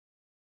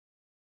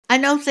 I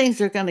know things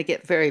are going to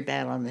get very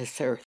bad on this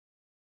earth.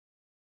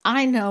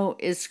 I know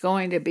it's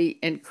going to be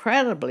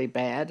incredibly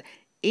bad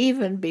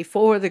even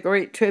before the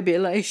Great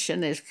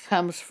Tribulation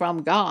comes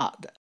from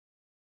God.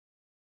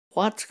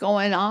 What's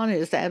going on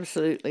is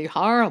absolutely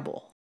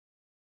horrible.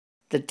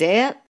 The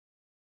debt,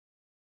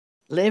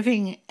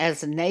 living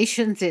as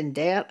nations in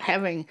debt,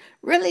 having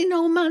really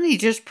no money,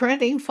 just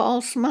printing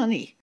false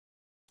money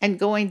and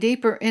going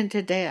deeper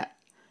into debt.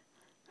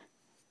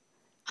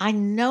 I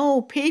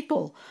know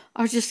people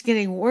are just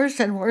getting worse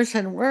and worse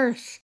and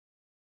worse.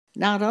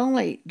 Not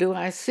only do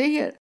I see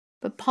it,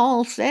 but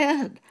Paul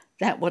said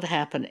that would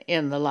happen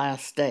in the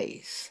last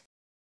days.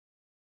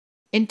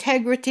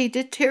 Integrity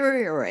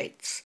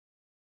deteriorates.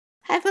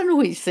 Haven't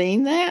we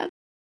seen that?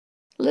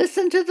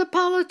 Listen to the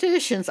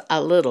politicians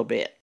a little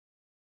bit.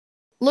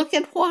 Look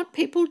at what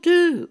people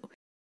do.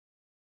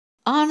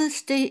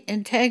 Honesty,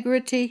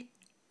 integrity.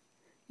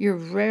 You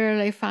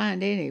rarely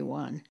find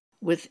anyone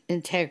with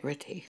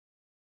integrity.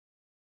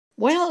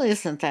 Well,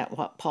 isn't that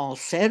what Paul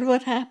said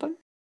would happen?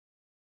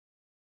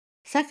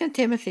 2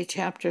 Timothy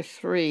chapter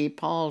 3,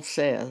 Paul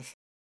says,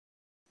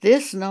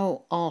 "This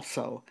know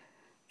also,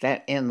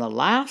 that in the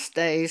last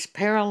days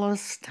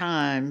perilous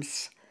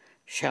times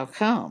shall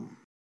come.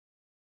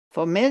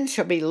 For men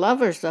shall be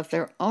lovers of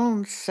their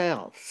own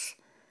selves,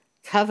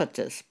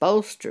 covetous,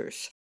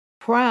 boasters,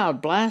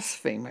 proud,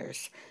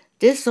 blasphemers,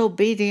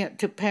 disobedient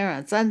to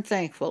parents,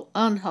 unthankful,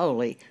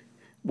 unholy,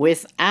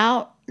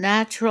 without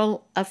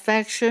natural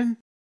affection,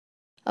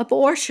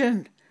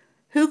 abortion,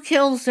 who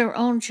kills their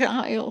own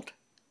child,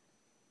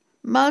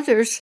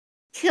 mothers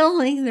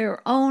killing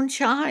their own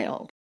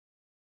child.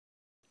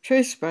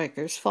 Truce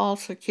breakers,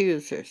 false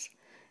accusers,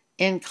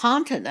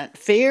 incontinent,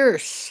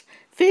 fierce,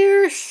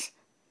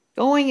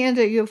 going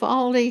into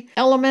Uvalde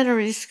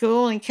Elementary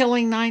School and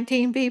killing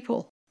 19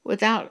 people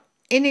without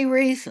any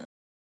reason.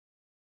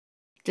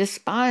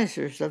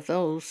 Despisers of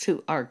those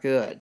who are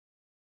good.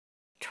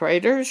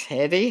 Traitors,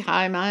 heady,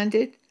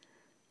 high-minded,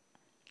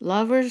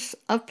 lovers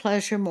of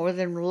pleasure more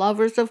than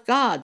lovers of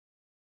God.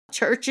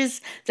 Churches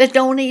that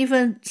don't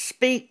even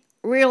speak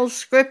real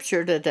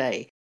scripture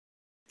today.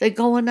 They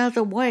go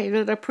another way,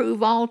 that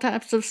approve all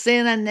types of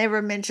sin and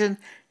never mention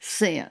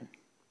sin.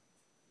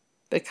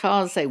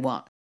 Because they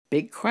want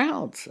big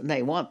crowds and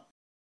they want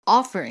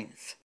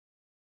offerings.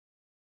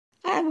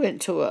 I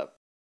went to a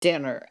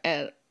dinner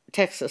at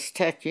Texas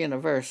Tech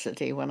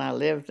University when I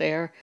lived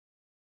there.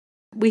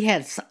 We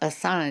had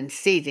assigned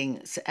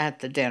seatings at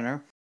the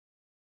dinner.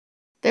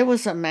 There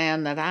was a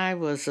man that I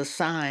was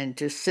assigned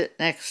to sit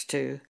next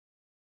to.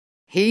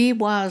 He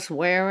was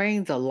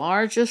wearing the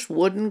largest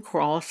wooden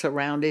cross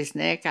around his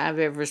neck I've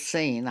ever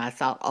seen. I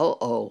thought,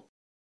 oh.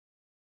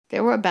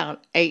 There were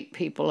about 8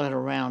 people at a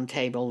round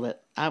table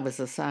that I was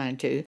assigned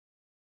to.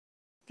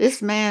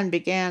 This man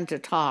began to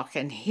talk,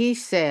 and he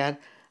said,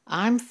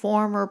 I'm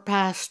former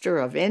pastor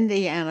of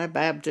Indiana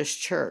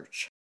Baptist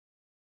Church.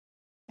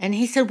 And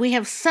he said, we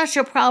have such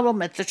a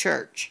problem at the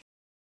church.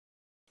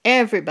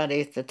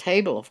 Everybody at the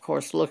table, of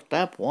course, looked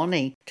up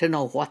wanting to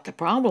know what the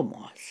problem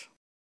was.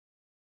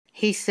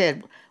 He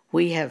said,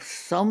 we have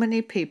so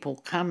many people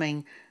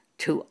coming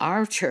to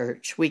our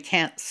church, we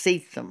can't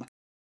seat them.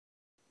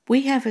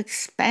 We have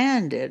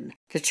expanded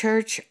the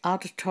church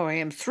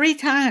auditorium 3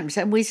 times,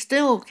 and we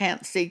still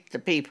can't seat the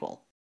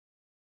people.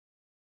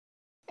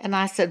 And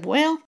I said,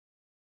 well,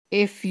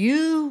 if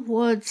you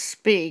would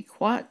speak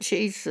what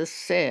Jesus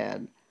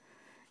said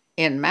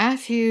in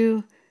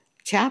Matthew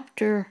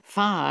chapter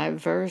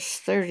 5, verse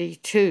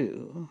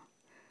 32,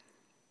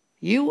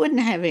 you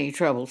wouldn't have any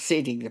trouble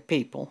seating the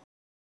people.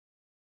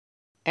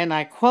 And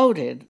I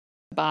quoted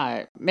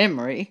by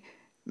memory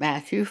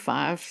Matthew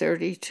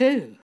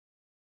 5:32.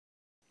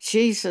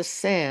 Jesus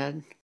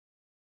said,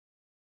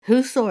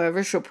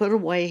 whosoever shall put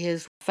away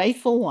his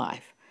faithful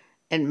wife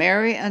and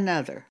marry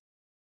another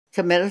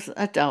committeth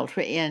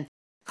adultery, and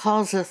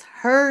causeth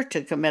her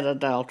to commit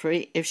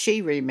adultery if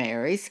she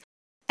remarries,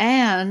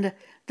 and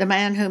the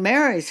man who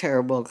marries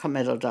her will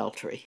commit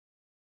adultery.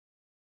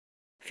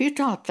 If you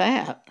taught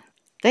that,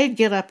 they'd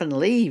get up and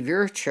leave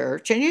your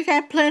church, and you'd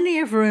have plenty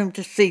of room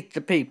to seat the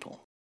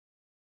people.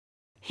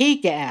 He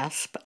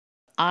gasped,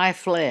 I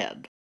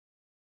fled.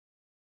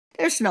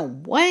 There's no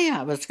way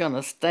I was going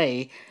to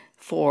stay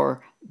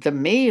for the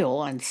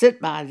meal and sit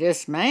by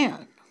this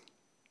man.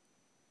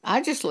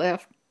 I just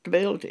left the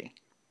building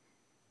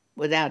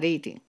without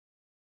eating.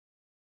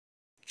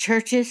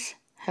 Churches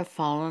have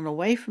fallen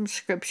away from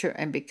Scripture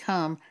and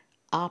become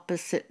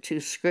opposite to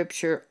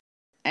Scripture,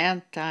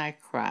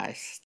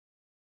 antichrist.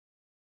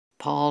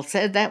 Paul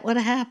said that would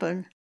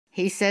happen.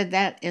 He said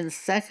that in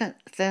 2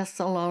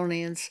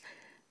 Thessalonians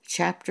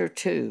chapter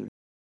 2,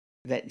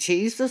 that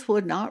Jesus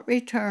would not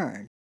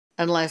return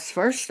unless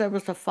first there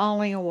was a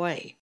falling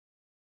away,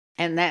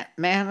 and that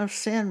man of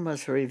sin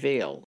was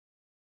revealed,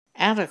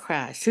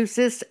 Antichrist, who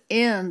sits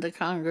in the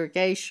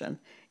congregation,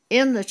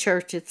 in the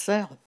church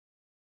itself.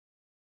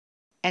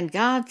 And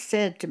God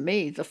said to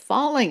me, the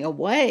falling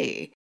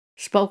away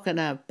spoken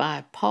of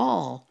by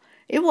Paul,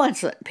 it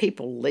wasn't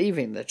people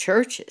leaving the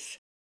churches.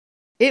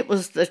 It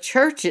was the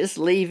churches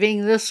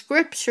leaving the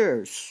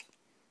Scriptures.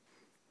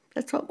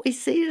 That's what we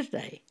see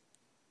today.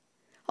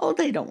 Oh,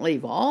 they don't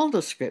leave all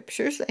the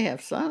Scriptures. They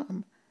have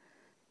some.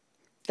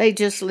 They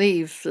just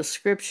leave the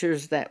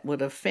Scriptures that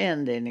would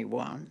offend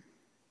anyone.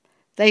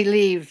 They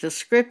leave the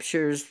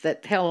Scriptures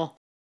that tell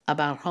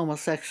about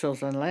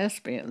homosexuals and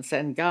lesbians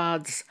and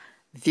God's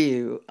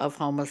view of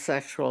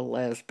homosexual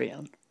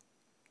lesbian.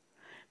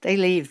 They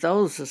leave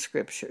those as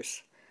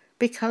Scriptures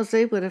because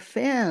they would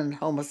offend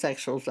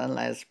homosexuals and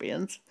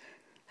lesbians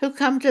who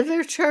come to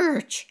their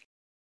church.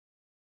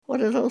 What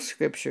do those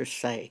Scriptures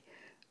say?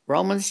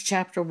 Romans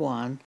chapter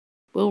 1.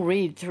 We'll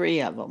read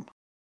 3 of them.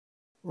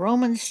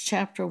 Romans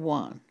chapter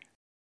 1.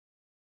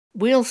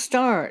 We'll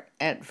start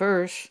at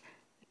verse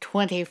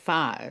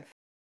 25.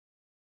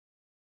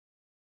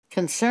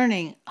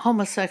 Concerning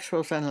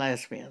homosexuals and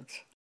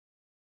lesbians.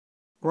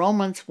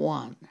 Romans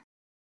 1.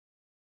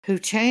 Who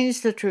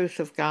changed the truth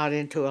of God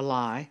into a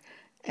lie,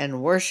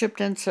 and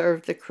worshipped and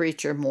served the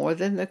creature more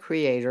than the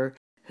Creator,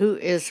 who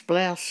is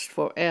blessed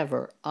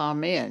forever.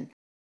 Amen.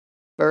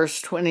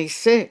 Verse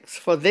 26,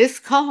 for this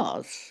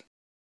cause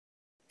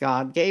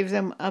God gave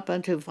them up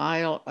unto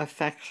vile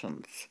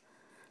affections,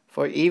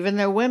 for even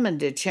their women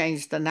did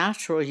change the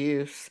natural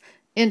use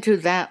into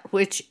that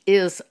which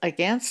is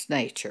against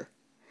nature.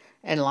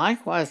 And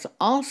likewise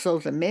also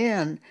the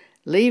men,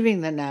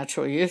 leaving the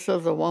natural use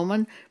of the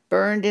woman,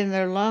 burned in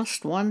their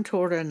lust one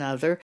toward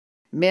another,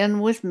 men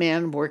with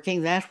men,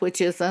 working that which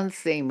is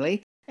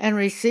unseemly, and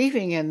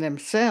receiving in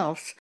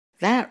themselves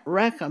that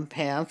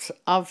recompense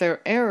of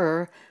their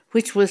error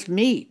which was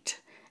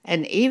meet,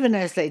 And even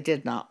as they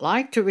did not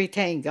like to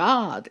retain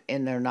God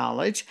in their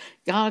knowledge,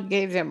 God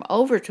gave them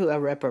over to a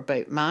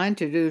reprobate mind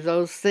to do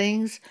those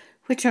things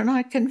which are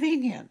not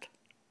convenient.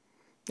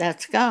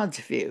 That's God's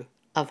view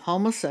of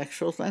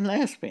homosexuals and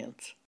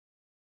lesbians.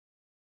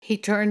 He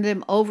turned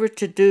them over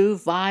to do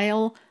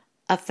vile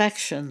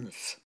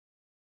affections.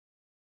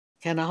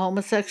 Can a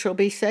homosexual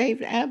be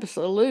saved?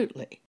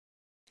 Absolutely.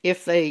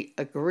 If they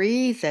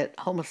agree that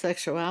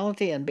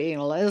homosexuality and being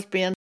a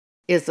lesbian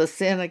is a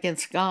sin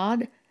against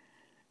God,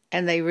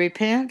 and they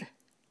repent,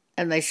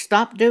 and they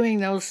stop doing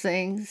those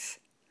things,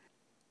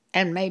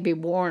 and maybe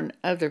warn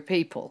other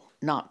people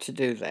not to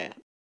do that.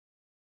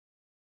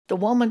 The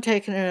woman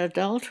taken in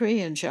adultery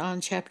in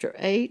John chapter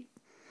 8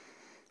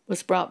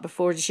 was brought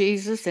before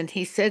Jesus, and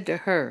he said to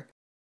her,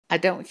 I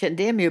don't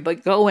condemn you,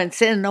 but go and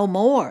sin no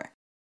more.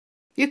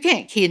 You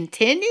can't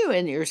continue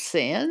in your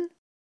sin.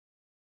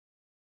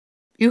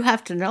 You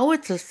have to know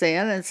it's a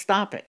sin and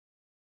stop it,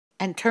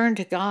 and turn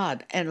to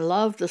God and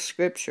love the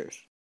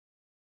Scriptures.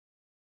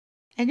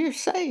 And you're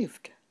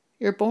saved.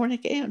 You're born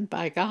again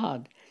by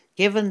God,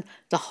 given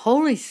the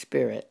Holy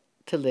Spirit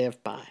to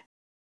live by.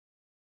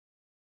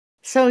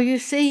 So you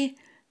see,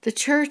 the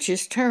church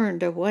is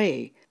turned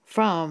away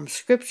from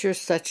scriptures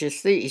such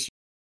as these.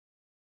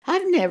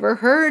 I've never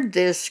heard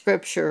this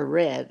scripture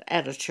read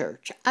at a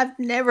church. I've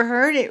never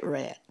heard it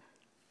read.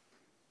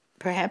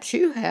 Perhaps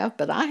you have,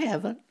 but I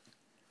haven't.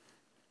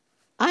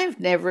 I've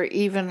never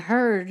even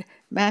heard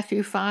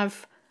Matthew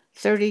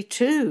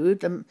 5:32,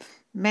 the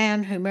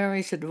man who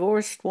marries a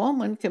divorced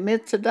woman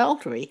commits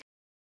adultery.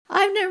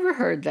 I've never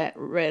heard that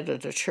read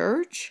at a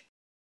church.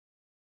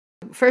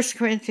 1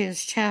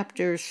 Corinthians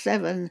chapter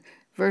 7,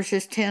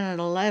 verses 10 and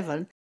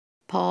 11,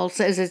 Paul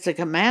says, it's a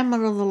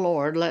commandment of the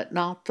Lord, let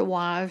not the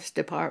wives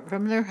depart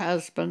from their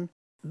husband,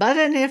 but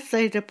and if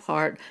they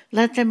depart,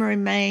 let them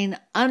remain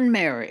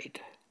unmarried,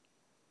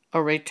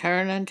 or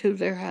return unto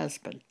their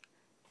husband.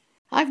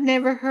 I've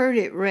never heard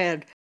it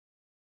read.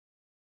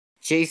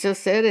 Jesus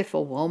said if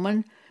a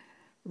woman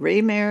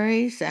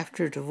remarries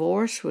after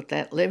divorce with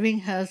that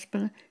living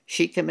husband,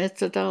 she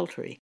commits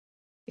adultery.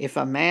 If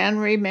a man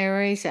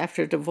remarries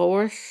after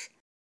divorce,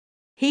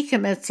 he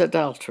commits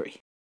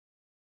adultery.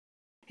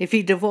 If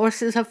he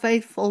divorces a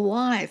faithful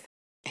wife,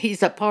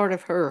 he's a part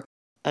of her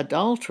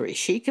adultery.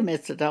 She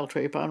commits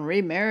adultery upon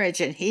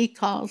remarriage, and he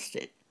caused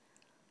it.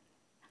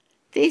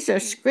 These are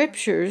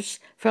scriptures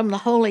from the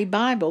Holy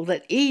Bible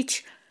that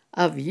each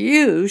of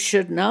you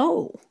should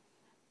know.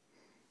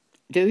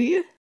 Do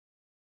you?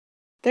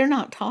 They're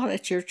not taught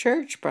at your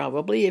church,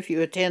 probably, if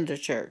you attend a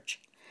church,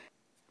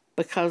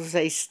 because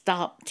they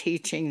stopped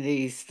teaching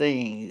these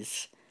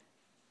things.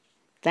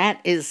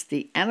 That is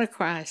the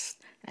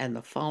Antichrist and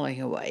the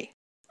falling away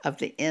of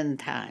the end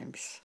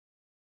times.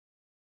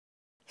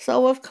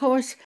 So, of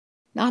course,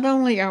 not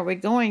only are we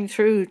going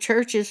through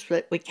churches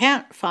that we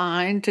can't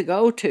find to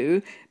go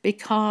to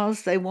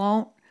because they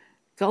won't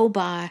go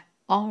by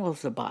all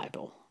of the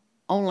Bible,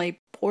 only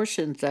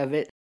portions of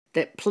it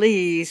that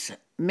please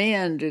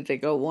men do they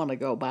want to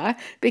go by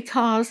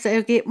because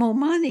they'll get more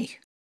money.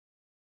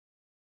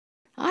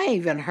 I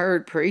even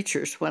heard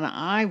preachers when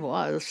I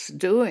was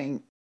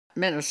doing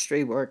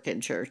ministry work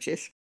in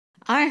churches,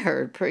 I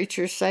heard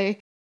preachers say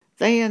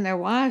they and their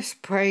wives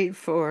prayed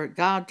for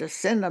God to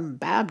send them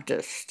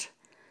Baptists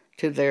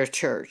to their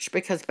church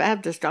because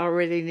Baptists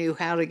already knew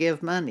how to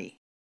give money.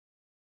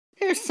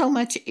 There's so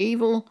much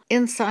evil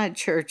inside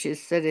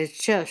churches that it's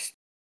just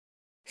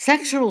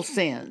sexual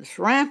sins,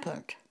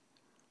 rampant.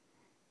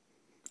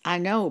 I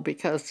know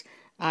because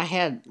I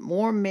had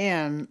more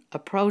men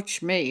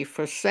approach me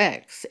for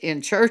sex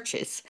in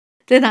churches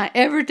than I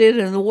ever did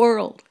in the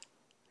world.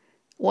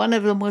 One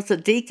of them was a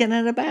deacon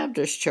in a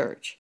Baptist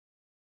church.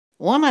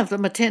 One of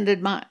them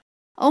attended my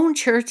own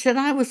church that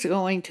I was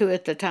going to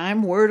at the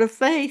time, Word of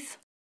Faith.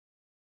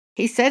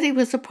 He said he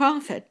was a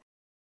prophet.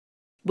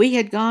 We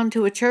had gone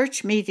to a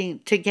church meeting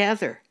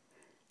together.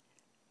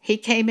 He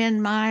came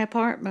in my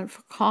apartment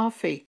for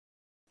coffee.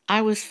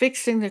 I was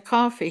fixing the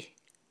coffee.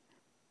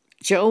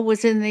 Joe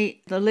was in the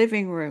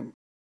living room.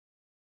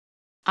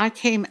 I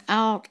came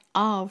out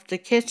of the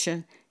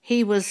kitchen.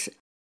 He was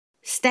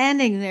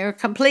standing there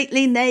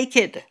completely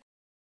naked.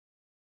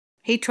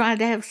 He tried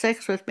to have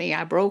sex with me.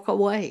 I broke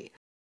away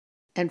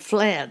and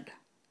fled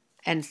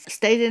and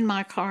stayed in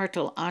my car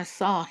till I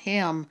saw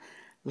him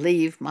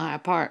leave my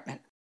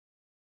apartment.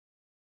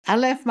 I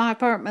left my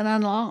apartment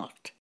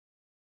unlocked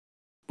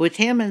with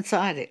him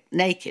inside it,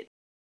 naked.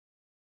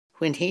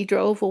 When he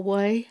drove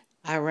away,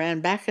 I ran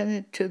back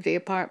into the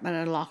apartment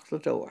and locked the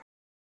door.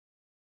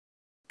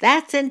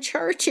 That's in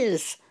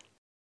churches.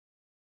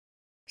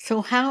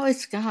 So how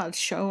is God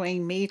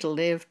showing me to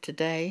live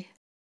today?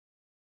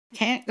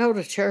 Can't go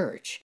to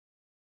church.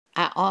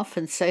 I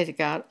often say to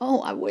God,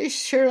 I wish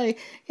surely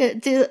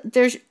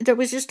there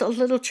was just a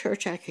little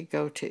church I could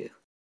go to.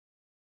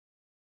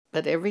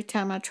 But every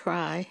time I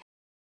try,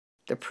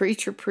 the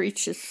preacher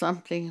preaches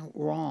something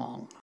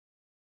wrong.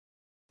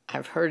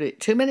 I've heard it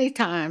too many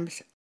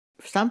times,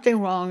 something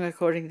wrong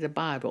according to the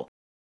Bible.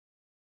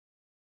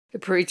 The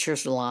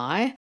preachers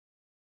lie.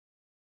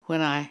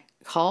 When I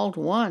called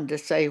one to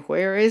say,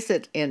 where is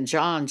it in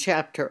John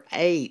chapter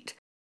 8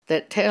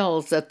 that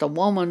tells that the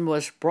woman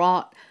was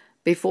brought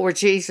before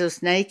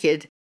Jesus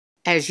naked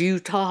as you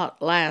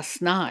taught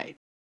last night?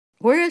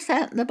 Where is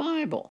that in the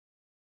Bible?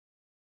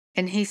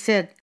 And he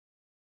said,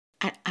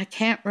 I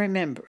can't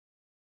remember.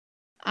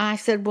 I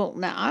said, well,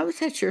 now I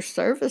was at your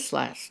service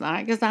last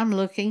night because I'm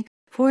looking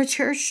for a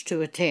church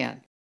to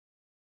attend.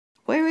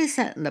 Where is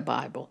that in the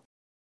Bible?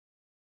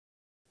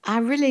 I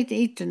really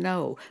need to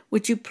know.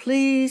 Would you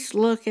please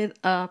look it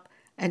up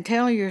and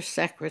tell your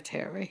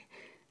secretary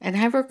and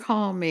have her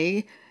call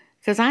me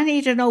because I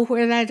need to know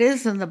where that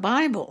is in the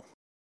Bible.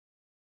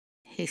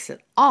 He said,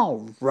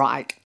 all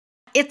right,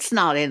 it's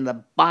not in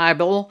the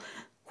Bible.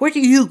 Where do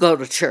you go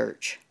to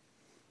church?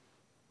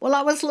 Well,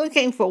 I was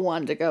looking for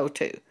one to go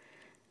to.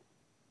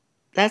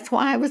 That's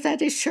why I was at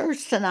his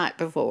church the night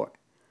before.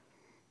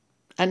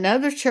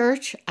 Another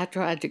church I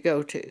tried to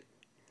go to.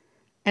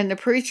 And the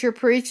preacher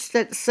preached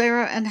that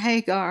Sarah and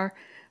Hagar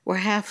were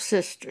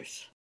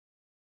half-sisters.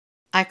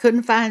 I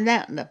couldn't find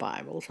that in the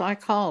Bible, so I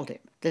called him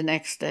the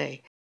next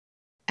day.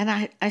 And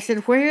I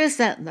said, where is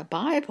that in the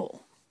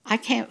Bible? I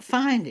can't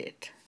find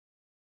it.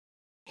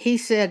 He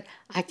said,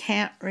 I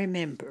can't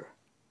remember.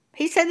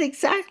 He said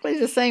exactly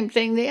the same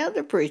thing the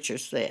other preacher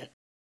said.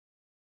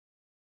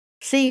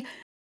 See,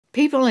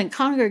 people in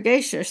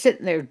congregation are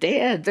sitting there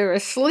dead. They're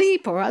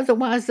asleep, or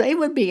otherwise they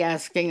would be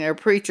asking their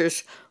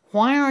preachers,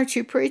 why aren't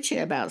you preaching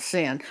about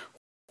sin?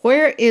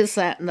 Where is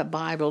that in the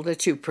Bible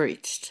that you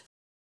preached?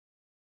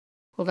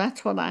 Well,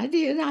 that's what I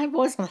did. I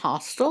wasn't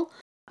hostile.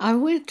 I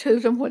went to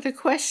them with a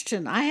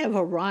question. I have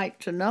a right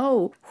to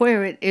know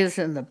where it is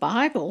in the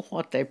Bible,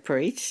 what they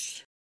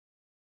preached.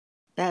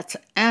 That's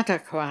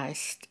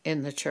Antichrist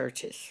in the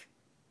churches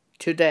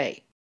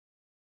today.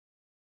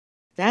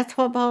 That's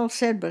what Paul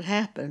said would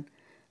happen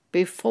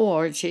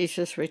before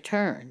Jesus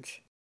returns.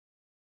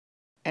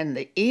 And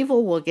the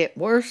evil will get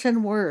worse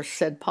and worse,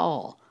 said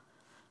Paul.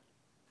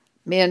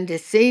 Men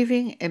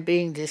deceiving and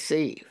being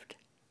deceived.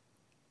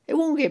 It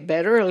won't get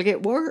better, it'll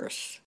get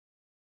worse.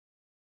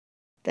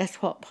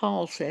 That's what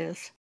Paul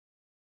says.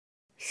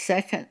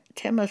 2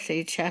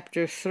 Timothy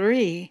chapter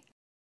 3.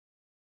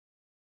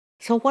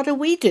 So what do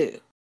we do?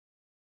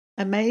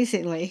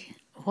 Amazingly,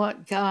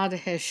 what God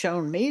has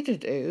shown me to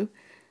do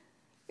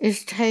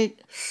is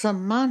take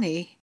some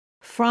money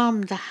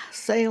from the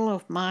sale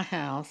of my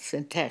house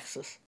in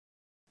Texas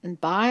and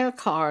buy a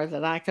car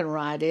that I can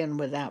ride in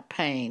without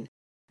pain,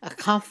 a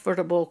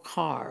comfortable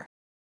car.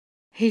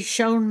 He's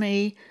shown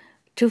me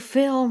to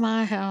fill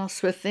my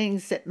house with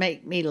things that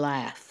make me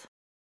laugh,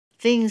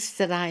 things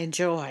that I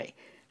enjoy,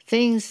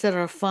 things that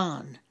are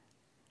fun.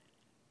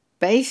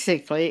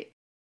 Basically,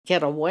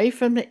 get away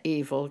from the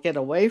evil, get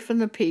away from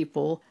the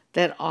people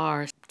that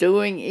are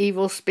doing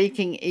evil,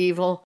 speaking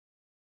evil,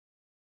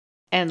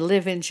 and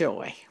live in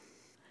joy.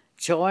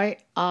 Joy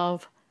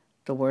of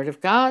the Word of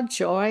God,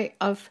 joy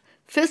of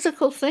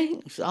physical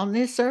things on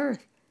this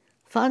earth,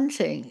 fun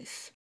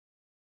things.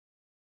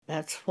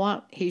 That's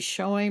what He's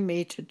showing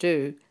me to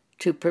do,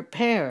 to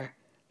prepare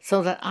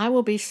so that I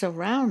will be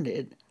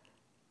surrounded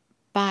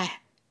by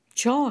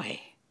joy,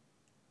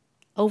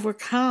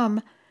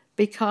 overcome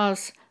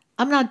because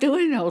I'm not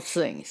doing those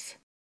things.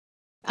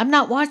 I'm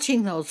not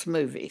watching those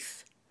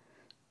movies.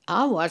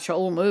 I watch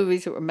old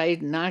movies that were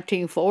made in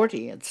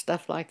 1940 and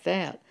stuff like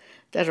that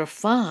are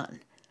fun,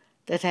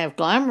 that have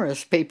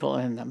glamorous people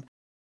in them.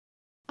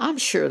 I'm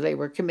sure they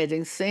were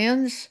committing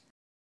sins,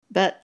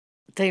 but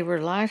they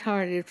were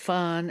lighthearted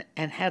fun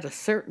and had a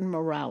certain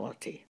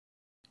morality,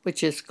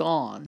 which is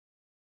gone.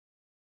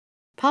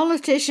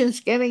 Politicians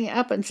getting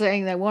up and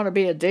saying they want to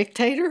be a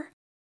dictator,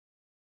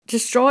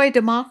 destroy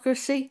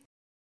democracy,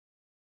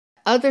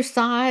 other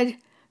side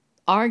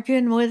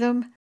arguing with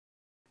them.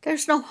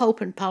 There's no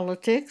hope in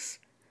politics.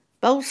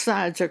 Both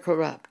sides are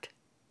corrupt.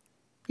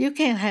 You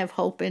can't have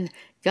hope in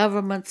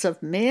governments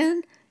of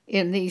men,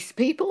 in these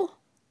people.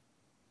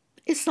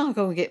 It's not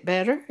going to get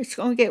better. It's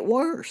going to get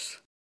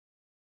worse.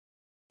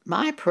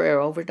 My prayer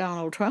over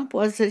Donald Trump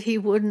was that he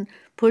wouldn't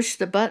push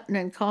the button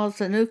and cause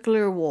a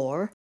nuclear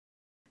war.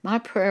 My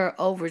prayer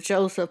over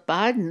Joseph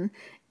Biden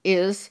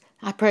is,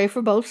 I pray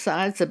for both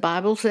sides, the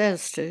Bible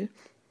says to.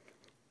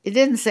 It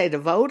didn't say to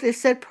vote, it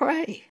said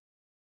pray.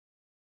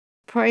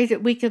 Pray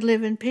that we could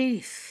live in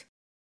peace.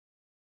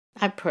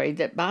 I pray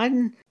that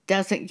Biden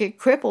doesn't get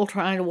crippled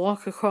trying to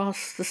walk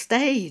across the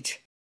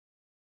stage.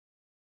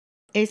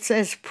 It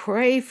says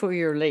pray for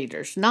your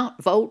leaders,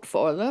 not vote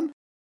for them.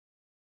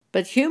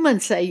 But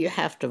humans say you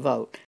have to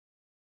vote.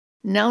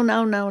 No.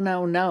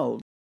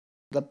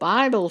 The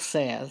Bible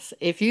says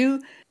if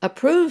you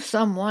approve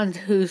someone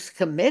who's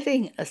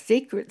committing a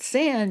secret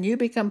sin, you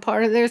become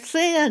part of their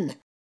sin.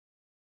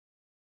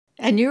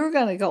 And you're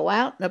going to go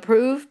out and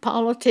approve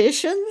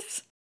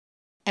politicians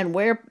and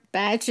wear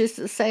badges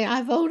that say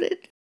I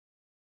voted?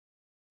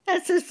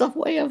 That's just the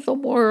way of the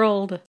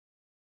world.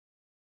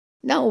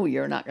 No,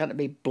 you're not going to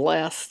be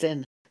blessed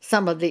in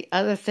some of the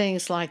other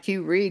things like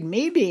you read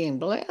me being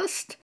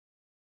blessed.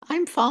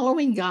 I'm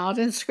following God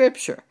in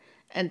Scripture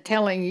and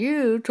telling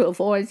you to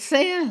avoid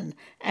sin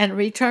and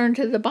return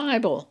to the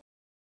Bible.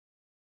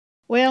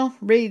 Well,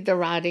 read the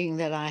writing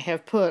that I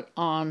have put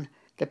on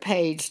the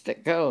page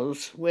that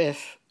goes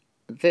with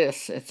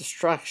this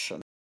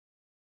instruction.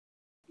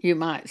 You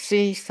might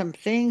see some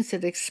things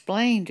that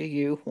explain to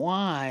you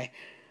why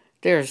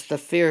there's the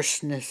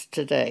fierceness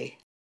today.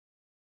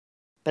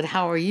 But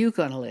how are you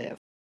going to live?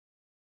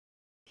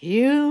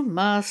 You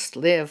must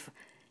live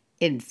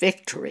in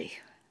victory,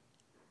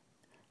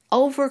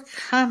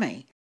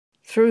 overcoming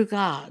through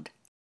God,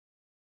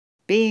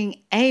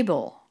 being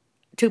able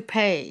to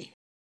pay,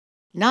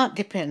 not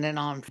dependent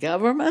on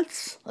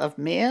governments of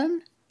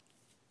men,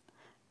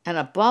 and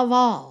above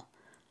all,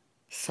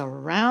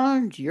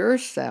 surround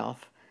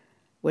yourself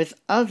with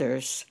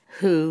others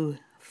who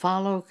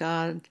follow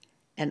God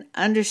and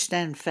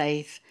understand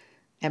faith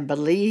and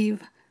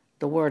believe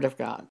the Word of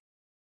God.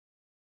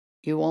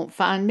 You won't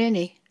find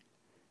many,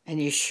 and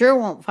you sure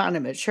won't find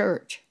them at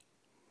church.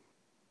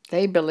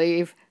 They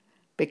believe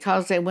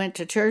because they went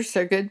to church,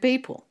 they're good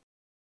people,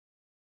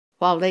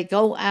 while they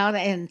go out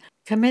and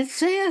commit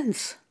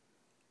sins.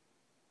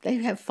 They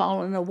have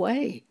fallen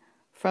away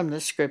from the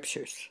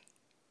Scriptures.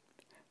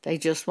 They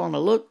just want to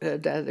look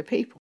good to other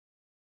people.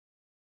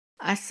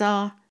 I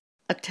saw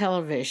a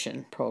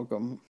television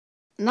program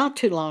not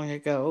too long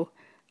ago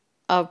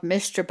of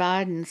Mr.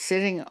 Biden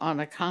sitting on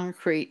a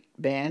concrete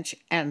bench,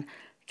 and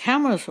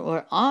cameras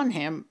were on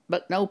him,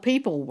 but no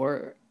people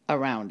were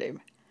around him.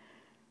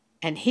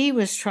 And he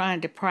was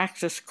trying to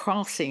practice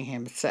crossing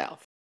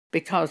himself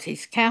because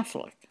he's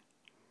Catholic.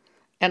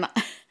 And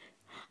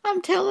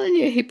I'm telling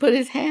you, he put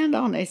his hand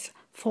on his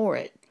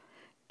forehead.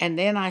 And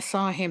then I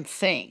saw him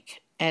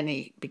think, and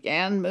he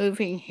began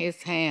moving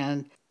his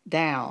hand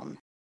down.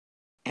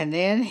 And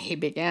then he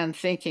began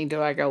thinking,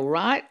 do I go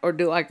right or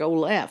do I go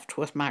left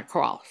with my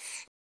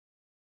cross?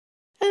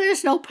 And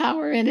there's no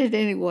power in it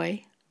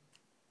anyway.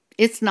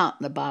 It's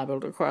not in the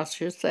Bible to cross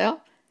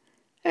yourself.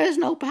 There's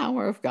no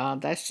power of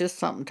God. That's just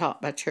something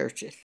taught by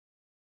churches.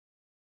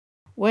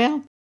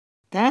 Well,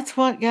 that's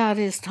what God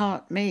has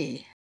taught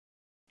me.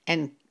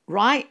 And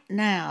right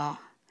now,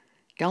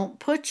 don't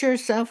put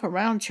yourself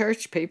around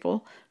church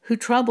people who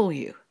trouble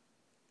you.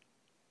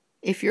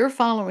 If you're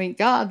following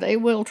God, they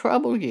will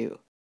trouble you.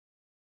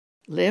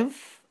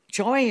 Live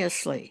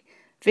joyously,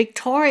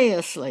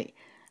 victoriously,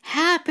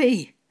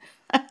 happy.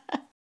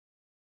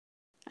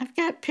 I've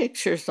got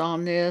pictures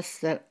on this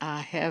that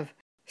I have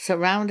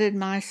surrounded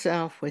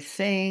myself with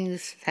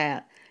things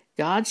that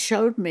God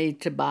showed me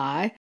to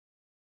buy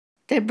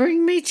that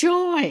bring me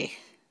joy.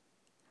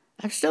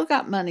 I've still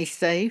got money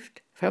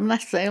saved from the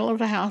sale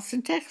of a house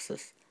in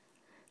Texas.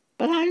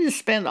 But I didn't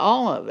spend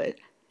all of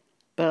it,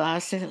 but I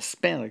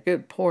spent a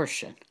good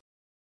portion.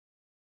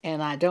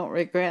 And I don't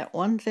regret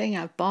one thing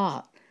I've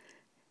bought,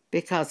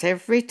 because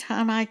every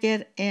time I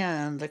get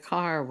in the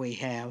car we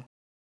have,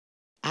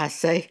 I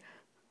say,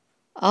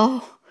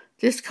 oh,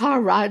 this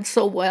car rides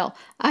so well,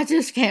 I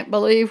just can't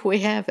believe we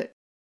have it.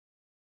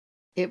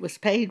 It was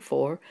paid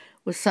for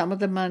with some of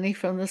the money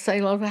from the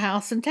sale of a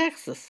house in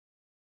Texas.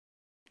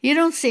 You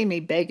don't see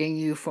me begging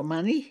you for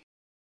money.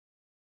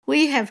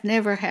 We have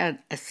never had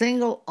a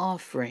single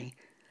offering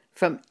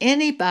from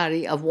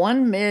anybody of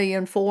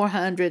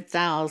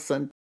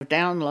 1,400,000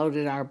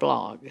 downloaded our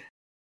blog.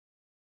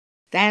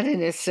 That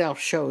in itself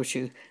shows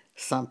you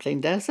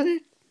something, doesn't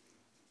it?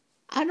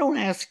 I don't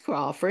ask for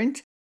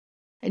offerings,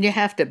 and you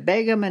have to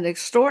beg them and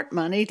extort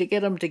money to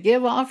get them to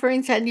give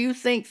offerings, and you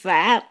think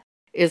that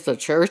is a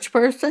church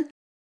person?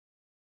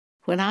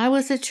 When I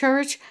was at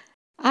church,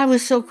 I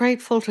was so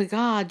grateful to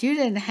God, you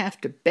didn't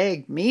have to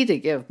beg me to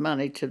give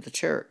money to the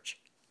church.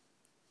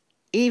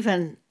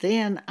 Even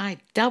then, I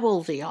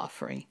doubled the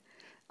offering.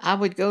 I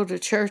would go to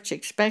church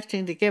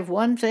expecting to give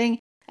one thing,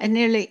 and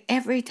nearly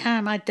every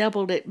time I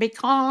doubled it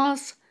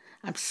because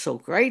I'm so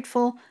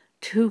grateful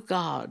to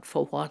God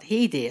for what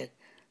He did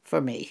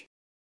for me.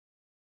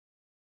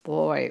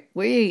 Boy,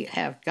 we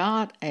have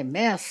got a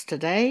mess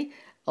today.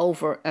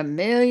 Over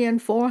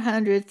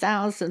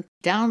 1,400,000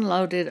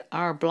 downloaded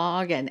our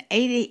blog, and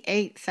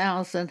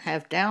 88,000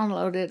 have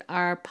downloaded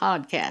our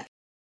podcast.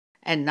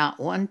 And not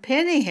one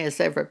penny has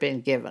ever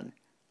been given.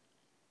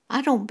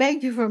 I don't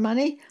beg you for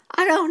money.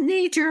 I don't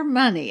need your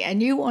money.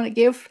 And you want to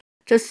give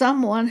to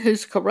someone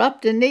who's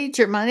corrupt and needs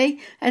your money,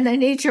 and they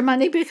need your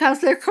money because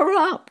they're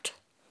corrupt.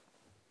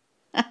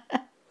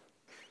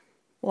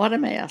 What a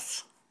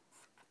mess.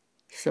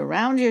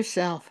 Surround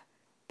yourself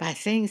by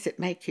things that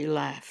make you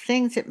laugh,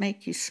 things that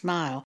make you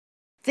smile,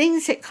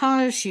 things that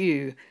cause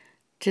you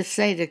to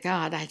say to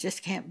God, I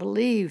just can't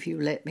believe you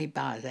let me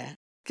buy that.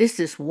 This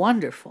is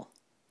wonderful.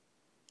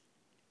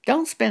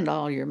 Don't spend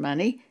all your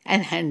money,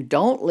 and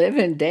don't live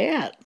in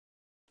debt.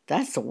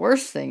 That's the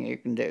worst thing you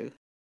can do.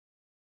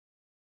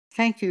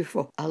 Thank you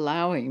for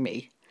allowing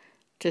me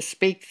to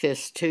speak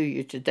this to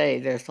you today.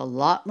 There's a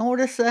lot more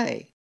to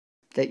say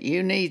that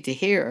you need to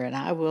hear, and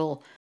I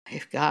will,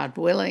 if God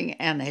willing,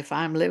 and if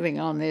I'm living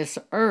on this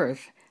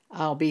earth,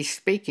 I'll be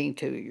speaking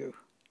to you.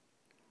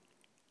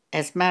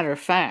 As a matter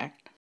of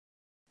fact,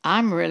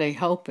 I'm really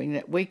hoping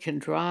that we can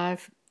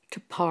drive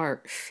to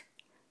parks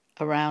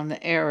around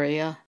the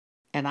area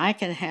and I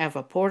can have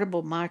a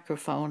portable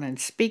microphone and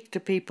speak to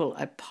people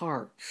at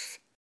parks.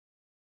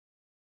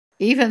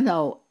 Even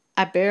though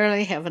I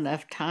barely have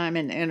enough time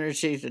and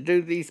energy to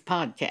do these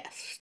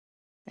podcasts,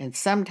 and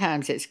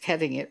sometimes it's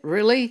cutting it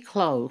really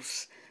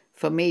close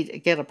for me to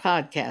get a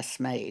podcast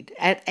made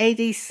at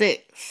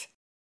 86.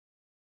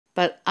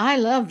 But I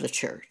love the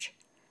church.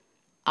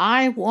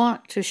 I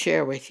want to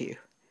share with you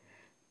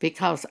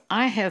because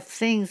I have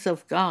things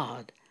of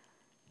God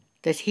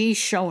that He's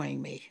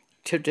showing me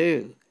to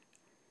do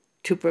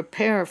to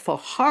prepare for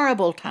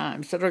horrible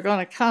times that are going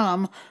to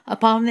come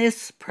upon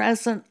this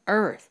present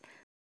earth.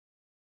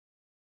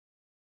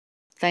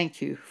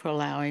 Thank you for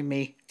allowing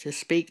me to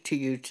speak to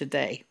you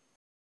today.